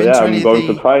 Have you been to any of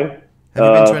the try? Have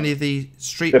you been to any of the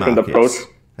street markets? Approach.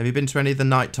 Have you been to any of the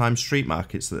nighttime street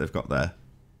markets that they've got there?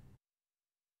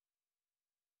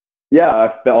 Yeah,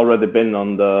 I've already been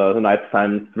on the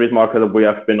nighttime street market. We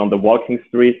have been on the walking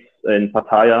streets in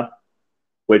Pattaya,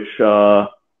 which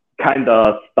kind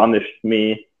of astonished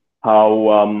me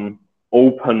how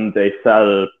open they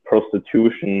sell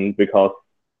prostitution, because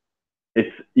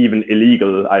it's even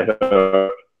illegal, I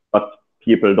heard, but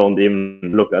people don't even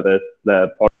look at it.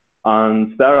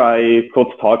 And there I could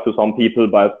talk to some people,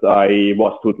 but I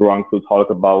was too drunk to talk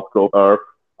about globe Earth.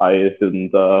 I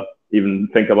didn't even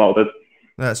think about it.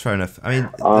 That's fair enough. I mean,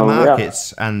 the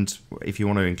markets, and if you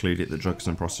want to include it, the drugs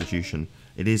and prostitution,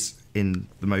 it is, in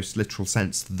the most literal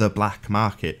sense, the black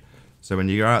market. So when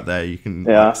you go out there, you can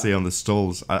see on the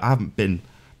stalls. I haven't been,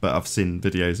 but I've seen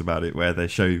videos about it where they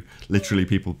show literally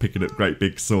people picking up great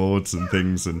big swords and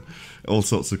things and all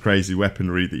sorts of crazy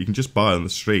weaponry that you can just buy on the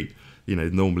street. You know,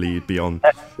 normally you'd be on,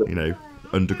 you know,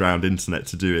 underground internet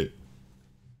to do it.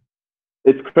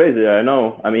 It's crazy, I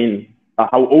know. I mean,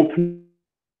 how openly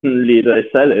they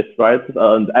sell it, right?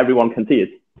 And everyone can see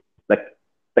it. Like,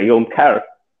 they don't care,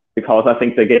 because I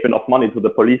think they gave enough money to the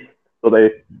police so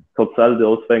they could sell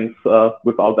those things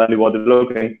without anybody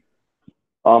looking.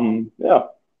 Yeah.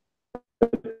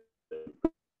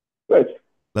 Great.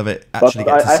 Love it. Actually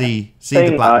get to see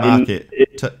the black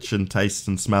market, touch and taste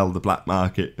and smell the black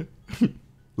market.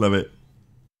 Love it.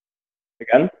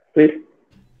 Again, please?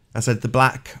 I said the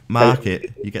black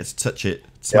market, you get to touch it,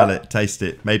 smell it, taste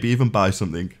it, maybe even buy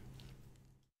something.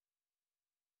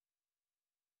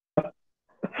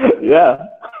 Yeah,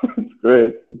 it's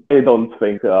great. I don't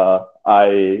think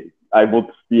I would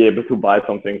be able to buy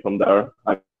something from there.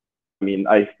 I mean,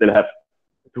 I still have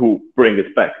to bring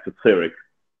it back to Zurich,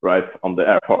 right, on the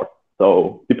airport.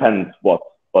 So depends what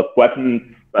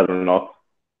weapons, whether or not.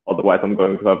 Otherwise, I'm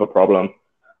going to have a problem.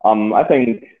 I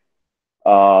think,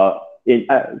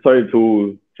 sorry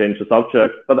to change the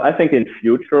subject, but I think in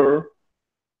future,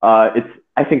 I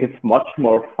think it's much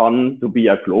more fun to be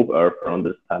a globe earther on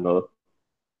this panel.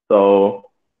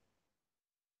 So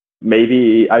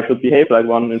maybe I should behave like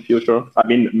one in future. I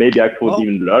mean, maybe I could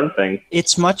even learn things.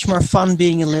 It's much more fun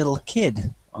being a little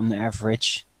kid on the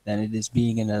average than it is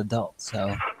being an adult.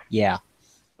 So, yeah.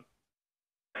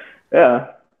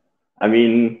 Yeah. I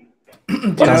mean,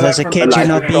 because as a kid, you're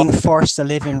not being forced to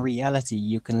live in reality.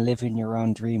 You can live in your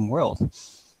own dream world.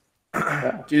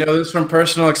 Do you know this from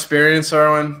personal experience,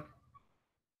 Arwen?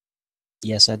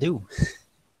 Yes, I do.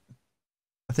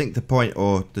 I think the point,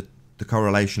 or the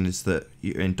correlation, is that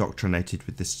you're indoctrinated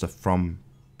with this stuff from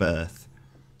birth.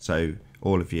 So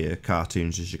all of your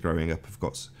cartoons as you're growing up have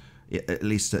got, at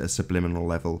least at a subliminal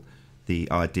level, the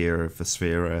idea of a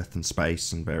sphere, Earth and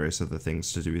space and various other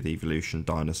things to do with evolution,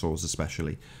 dinosaurs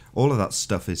especially. All of that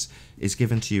stuff is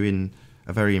given to you in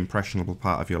a very impressionable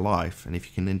part of your life. And if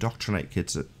you can indoctrinate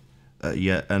kids at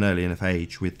an early enough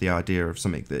age with the idea of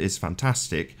something that is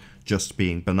fantastic, just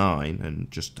being benign and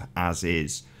just as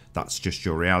is, that's just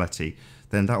your reality,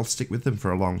 then that'll stick with them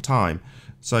for a long time.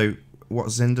 So what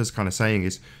Zinda's kind of saying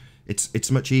is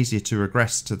it's much easier to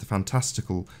regress to the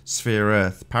fantastical sphere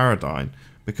Earth paradigm,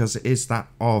 because it is that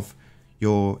of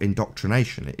your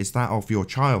indoctrination. It is that of your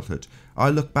childhood. I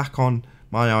look back on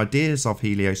my ideas of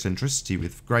heliocentricity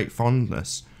with great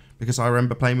fondness, because I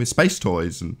remember playing with space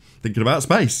toys and thinking about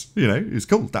space. You know, it was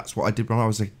cool. That's what I did when I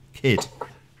was a kid.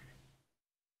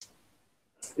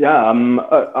 Yeah,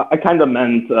 I kind of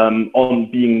meant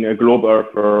on being a globe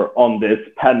earther on this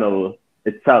panel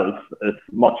itself is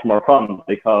much more fun,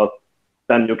 because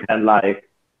then you can like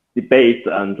debate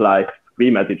and like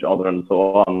scream at each other and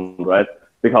so on, right?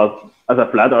 because as a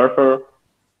flat earther,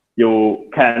 you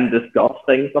can discuss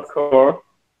things, of course,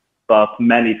 but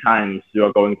many times you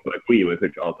are going to agree with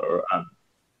each other, and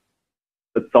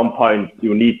at some point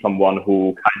you need someone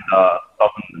who kind of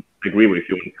doesn't agree with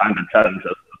you and kind of challenges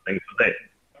the things you say.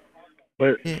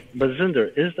 But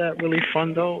Zinder, is that really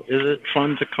fun though? Is it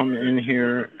fun to come in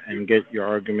here and get your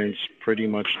arguments pretty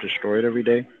much destroyed every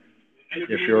day?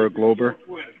 If you're a glober,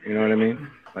 you know what I mean?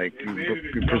 Like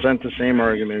you present the same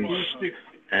arguments,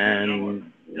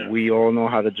 and we all know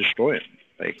how to destroy it.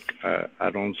 Like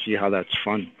I don't see how that's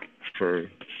fun for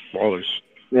ballers.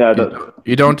 Yeah,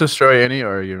 you don't destroy any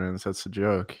arguments. That's a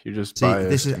joke. You're just See, biased.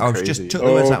 this is. and I crazy. just took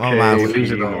the words out of my mouth.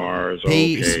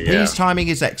 P's P's timing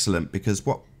is excellent because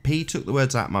what P took the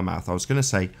words out of my mouth. I was going to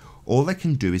say all they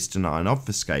can do is deny and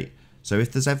obfuscate. So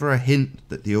if there's ever a hint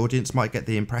that the audience might get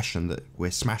the impression that we're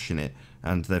smashing it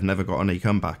and they've never got any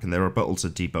comeback and their rebuttals are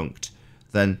debunked,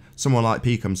 then someone like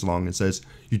P comes along and says,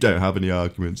 "You don't have any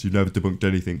arguments. You've never debunked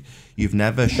anything. You've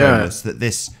never shown us that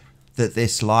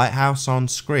this lighthouse on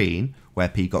screen where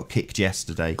P got kicked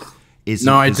yesterday."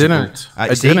 No, I didn't.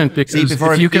 I didn't because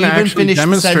before if you can actually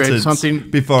demonstrate sentence,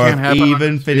 something, before can't I've happen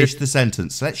even finished the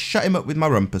sentence, let's shut him up with my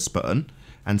rumpus button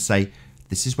and say,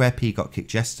 "This is where P got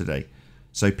kicked yesterday."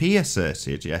 So P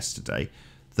asserted yesterday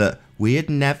that we had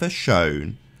never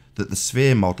shown that the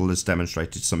sphere model has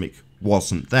demonstrated something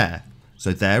wasn't there.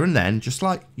 So there and then, just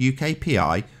like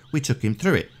UKPI, we took him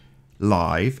through it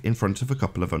live in front of a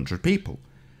couple of hundred people.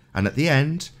 And at the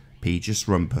end, P just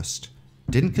rumpused.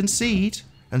 Didn't concede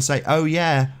and say, "Oh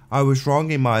yeah, I was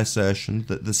wrong in my assertion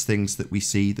that there's things that we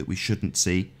see that we shouldn't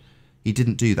see." He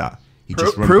didn't do that. He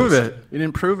just rumpused. Prove it. You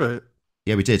didn't prove it.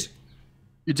 Yeah, we did.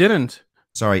 You didn't.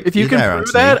 Sorry. If you can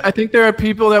prove that, I think there are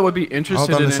people that would be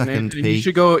interested Hold on in a second, it. P. You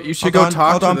should go talk to them.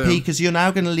 Hold on, P, because you're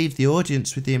now going to leave the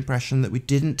audience with the impression that we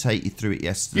didn't take you through it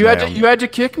yesterday. You had to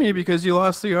kick me because you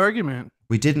lost the argument.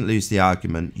 We didn't lose the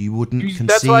argument. You wouldn't concede.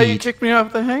 That's why you kicked me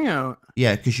off the hangout.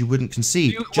 Yeah, because you wouldn't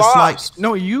concede. You just lost.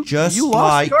 You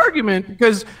lost the argument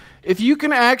because if you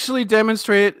can actually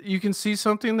demonstrate you can see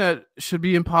something that should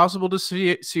be impossible to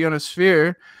see on a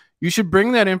sphere, you should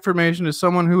bring that information to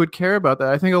someone who would care about that.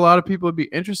 I think a lot of people would be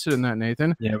interested in that,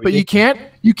 Nathan. Yeah, but you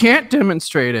can't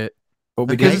demonstrate it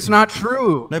because it's not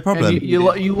true. No problem. And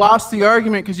you lost the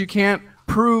argument because you can't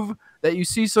prove that you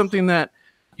see something that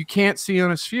you can't see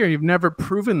on a sphere. You've never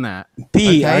proven that.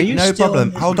 P, are you no still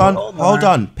problem. Hold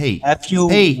on, P. Have you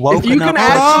P, woken if you can up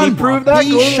actually prove that,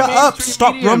 P, shut up.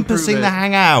 Stop rumpusing the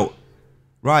hangout.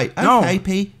 Right. Okay,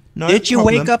 P. No Did you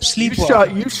problem. wake up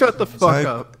sleepwalking? You shut the fuck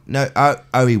up. No,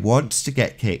 he wants to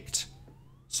get kicked.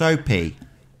 So, P,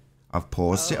 I've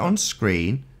paused it on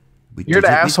screen. You're the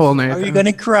asshole, Nathan. Are you going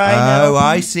to cry now? Oh,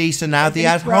 I see. So now the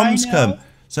ad homs come.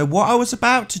 So what I was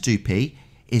about to do, P,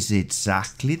 is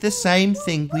exactly the same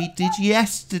thing we did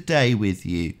yesterday with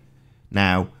you.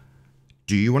 Now,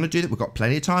 do you want to do that? We've got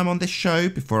plenty of time on this show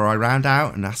before I round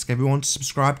out and ask everyone to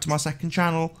subscribe to my second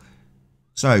channel.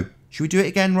 So, should we do it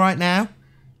again right now?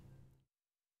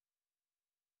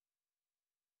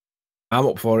 I'm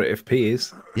up for it if P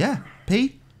is. Yeah,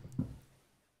 P.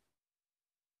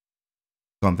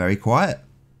 Gone very quiet.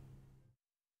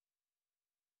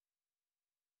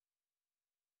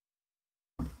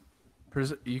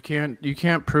 You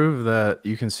can't prove that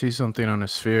you can see something on a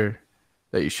sphere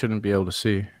that you shouldn't be able to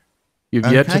see. You've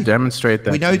yet to demonstrate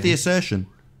that. We know the assertion.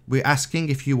 We're asking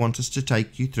if you want us to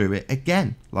take you through it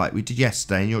again, like we did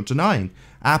yesterday, and you're denying.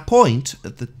 Our point,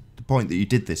 at the point that you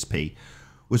did this, P,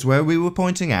 was where we were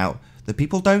pointing out that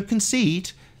people don't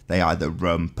concede. They either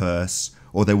rumpus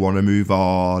or they want to move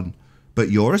on. But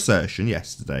your assertion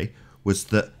yesterday was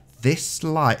that this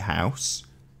lighthouse,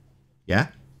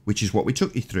 which is what we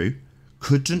took you through,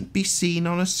 couldn't be seen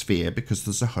on a sphere because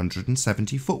there's a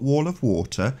 170-foot wall of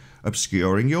water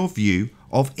obscuring your view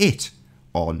of it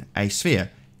on a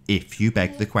sphere. If you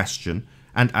beg the question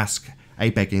and ask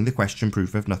a begging the question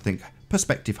proof of nothing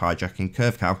perspective hijacking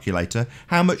curve calculator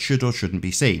how much should or shouldn't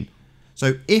be seen.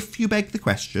 So if you beg the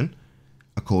question,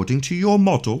 according to your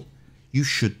model, you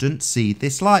shouldn't see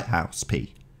this lighthouse,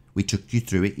 P. We took you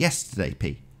through it yesterday,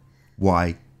 P.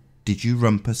 Why did you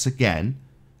rumpus again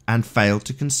and fail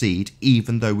to concede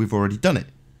even though we've already done it?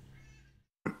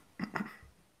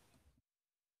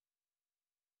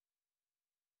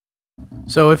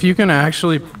 So if you can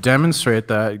actually demonstrate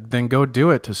that, then go do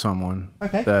it to someone.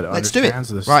 Okay, that let's do it. understands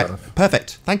this Right, stuff.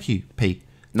 perfect. Thank you, P.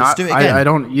 Let's do it again. I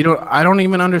don't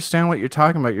even understand what you're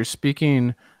talking about. You're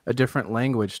speaking a different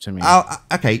language to me.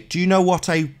 Okay, do you know what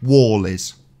a wall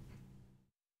is?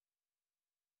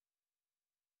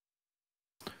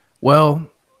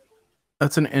 Well,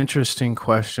 that's an interesting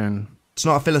question. It's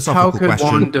not a philosophical question.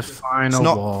 How could one define it's a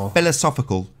not wall?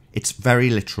 Philosophical. It's very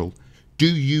literal. Do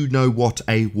you know what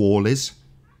a wall is?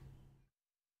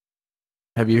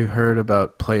 Have you heard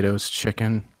about Plato's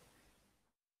chicken?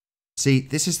 See,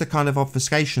 this is the kind of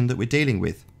obfuscation that we're dealing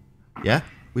with. Yeah?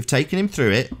 We've taken him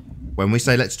through it. When we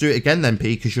say, let's do it again then,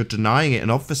 P, because you're denying it and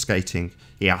obfuscating,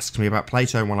 he asks me about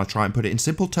Plato when I try and put it in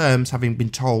simple terms, having been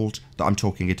told that I'm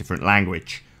talking a different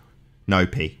language. No,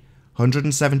 P.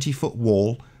 170-foot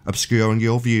wall obscuring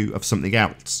your view of something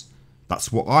else.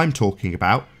 That's what I'm talking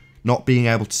about, not being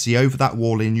able to see over that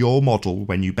wall in your model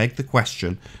when you beg the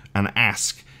question and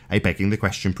ask a begging the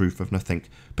question proof of nothing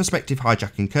perspective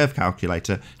hijacking curve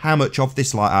calculator how much of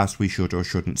this lighthouse we should or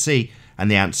shouldn't see, and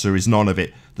the answer is none of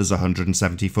it. There's a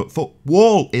 170-foot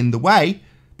wall in the way,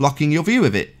 blocking your view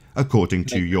of it, according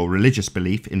to your religious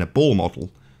belief in a ball model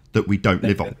that we don't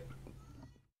live on.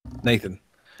 Nathan.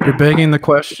 You're begging the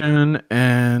question,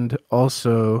 and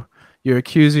also you're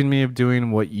accusing me of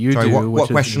doing what you Sorry, do. what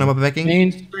question am I begging?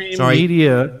 Mainstream Sorry,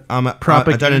 media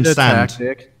propaganda I don't understand.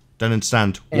 tactic. Don't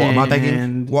understand. What am I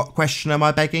begging? What question am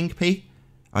I begging, P?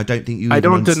 I don't think you. I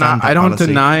don't deny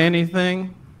deny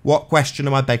anything. What question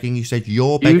am I begging? You said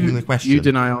you're begging the question. You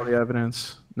deny all the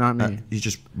evidence, not me. You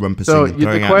just rumpusing So and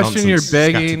throwing the out question you're nonsense,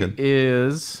 begging scattergun.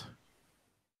 is,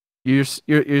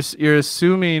 you're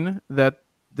assuming that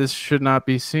this should not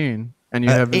be seen, and you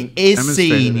haven't. It is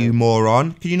demonstrated seen, it. you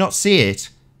moron. Can you not see it?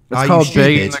 It's Are called you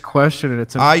begging stupid? the question, and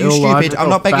it's an Are you stupid? illogical I'm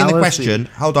not begging the fallacy. question.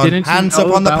 Hold on. Didn't you Hands up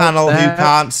know on the about panel who that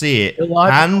can't see it.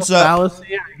 illogical Hands up. fallacy? I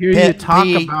hear you talk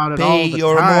about it all the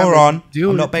you're time. a moron. and do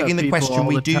I'm it not to begging the people question. all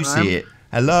We the do time. see it.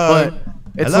 Hello. But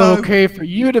it's Hello? okay for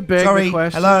you to beg Sorry. the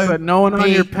question, Hello? but no one on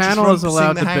P, your just panel is rumpusing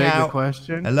allowed the to beg the hangout.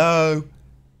 question. Hello.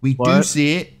 We do What?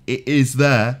 see it. It is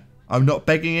there. I'm not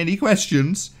begging any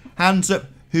questions. Hands up.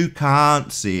 Who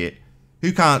can't see it?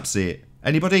 Who can't see it?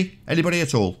 Anybody? Anybody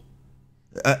at all?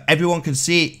 Everyone can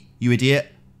see it, you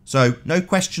idiot. So, no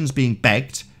questions being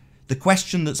begged. The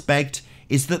question that's begged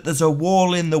is that there's a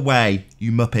wall in the way,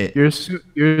 you muppet.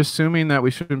 You're assuming that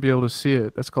we shouldn't be able to see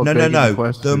it. That's called No, begging the the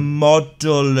question.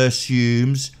 model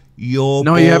assumes your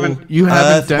No, you haven't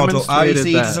Earth model. Oh, you demonstrated see,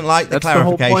 he that. doesn't like the That's the whole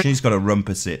clarification. point. He's got to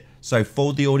rumpus it. So,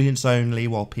 for the audience only,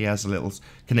 while P has a little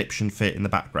conniption fit in the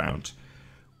background.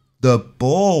 The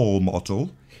ball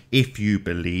model, if you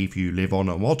believe you live on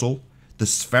a model, the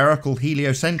spherical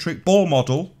heliocentric ball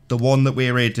model, the one that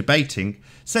we're here debating,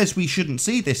 says we shouldn't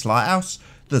see this lighthouse.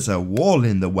 There's a wall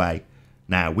in the way.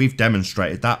 Now, we've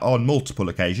demonstrated that on multiple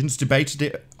occasions, debated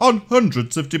it on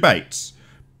hundreds of debates.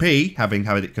 P, having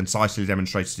had it concisely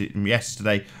demonstrated it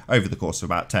yesterday over the course of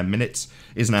about 10 minutes,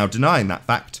 is now denying that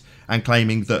fact and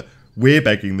claiming that we're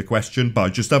begging the question by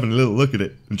just having a little look at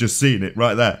it and just seeing it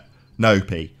right there. No,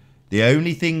 P. The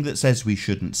only thing that says we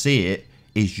shouldn't see it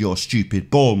is your stupid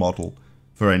ball model,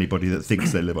 for anybody that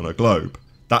thinks they live on a globe.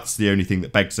 That's the only thing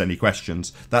that begs any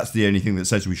questions. That's the only thing that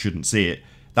says we shouldn't see it.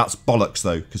 That's bollocks,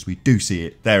 though, because we do see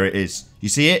it. There it is. You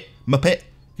see it, Muppet?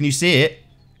 Can you see it?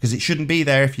 Because it shouldn't be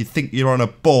there if you think you're on a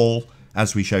ball,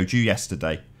 as we showed you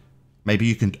yesterday. Maybe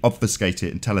you can obfuscate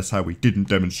it and tell us how we didn't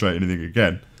demonstrate anything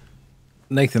again.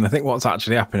 Nathan, I think what's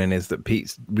actually happening is that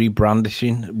Pete's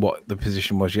rebrandishing what the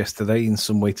position was yesterday in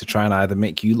some way to try and either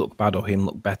make you look bad or him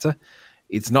look better.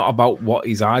 It's not about what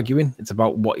he's arguing. It's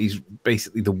about what he's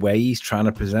basically the way he's trying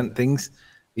to present things.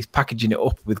 He's packaging it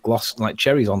up with gloss like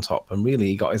cherries on top. And really,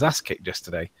 he got his ass kicked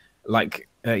yesterday. Like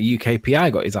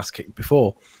UKPI got his ass kicked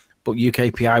before. But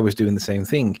UKPI was doing the same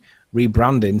thing,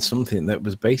 rebranding something that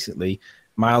was basically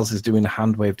Miles is doing a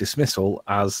hand wave dismissal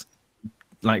as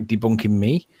like debunking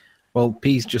me. Well,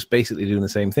 P's just basically doing the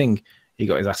same thing. He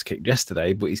got his ass kicked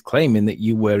yesterday, but he's claiming that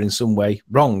you were in some way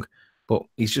wrong. But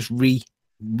he's just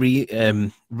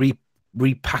repackaging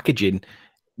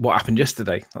what happened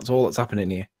yesterday. That's all that's happening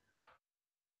here.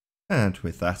 And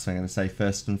with that, I'm going to say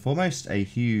first and foremost, a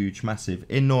huge, massive,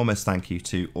 enormous thank you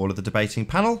to all of the debating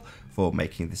panel for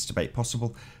making this debate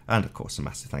possible. And of course, a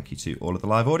massive thank you to all of the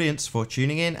live audience for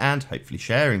tuning in and hopefully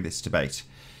sharing this debate.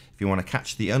 If you want to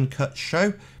catch the Uncut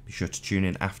show, be sure to tune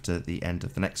in after the end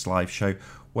of the next live show,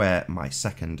 where my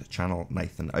second channel,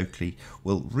 Nathan Oakley,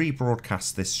 will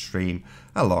rebroadcast this stream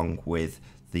along with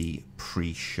the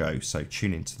pre-show. So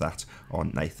tune into that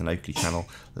on Nathan Oakley channel.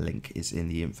 Link is in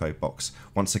the info box.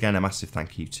 Once again, a massive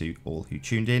thank you to all who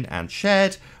tuned in and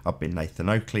shared. I've been Nathan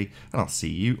Oakley, and I'll see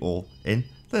you all in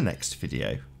the next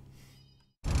video.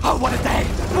 Oh, what a day!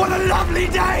 What a lovely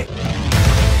day!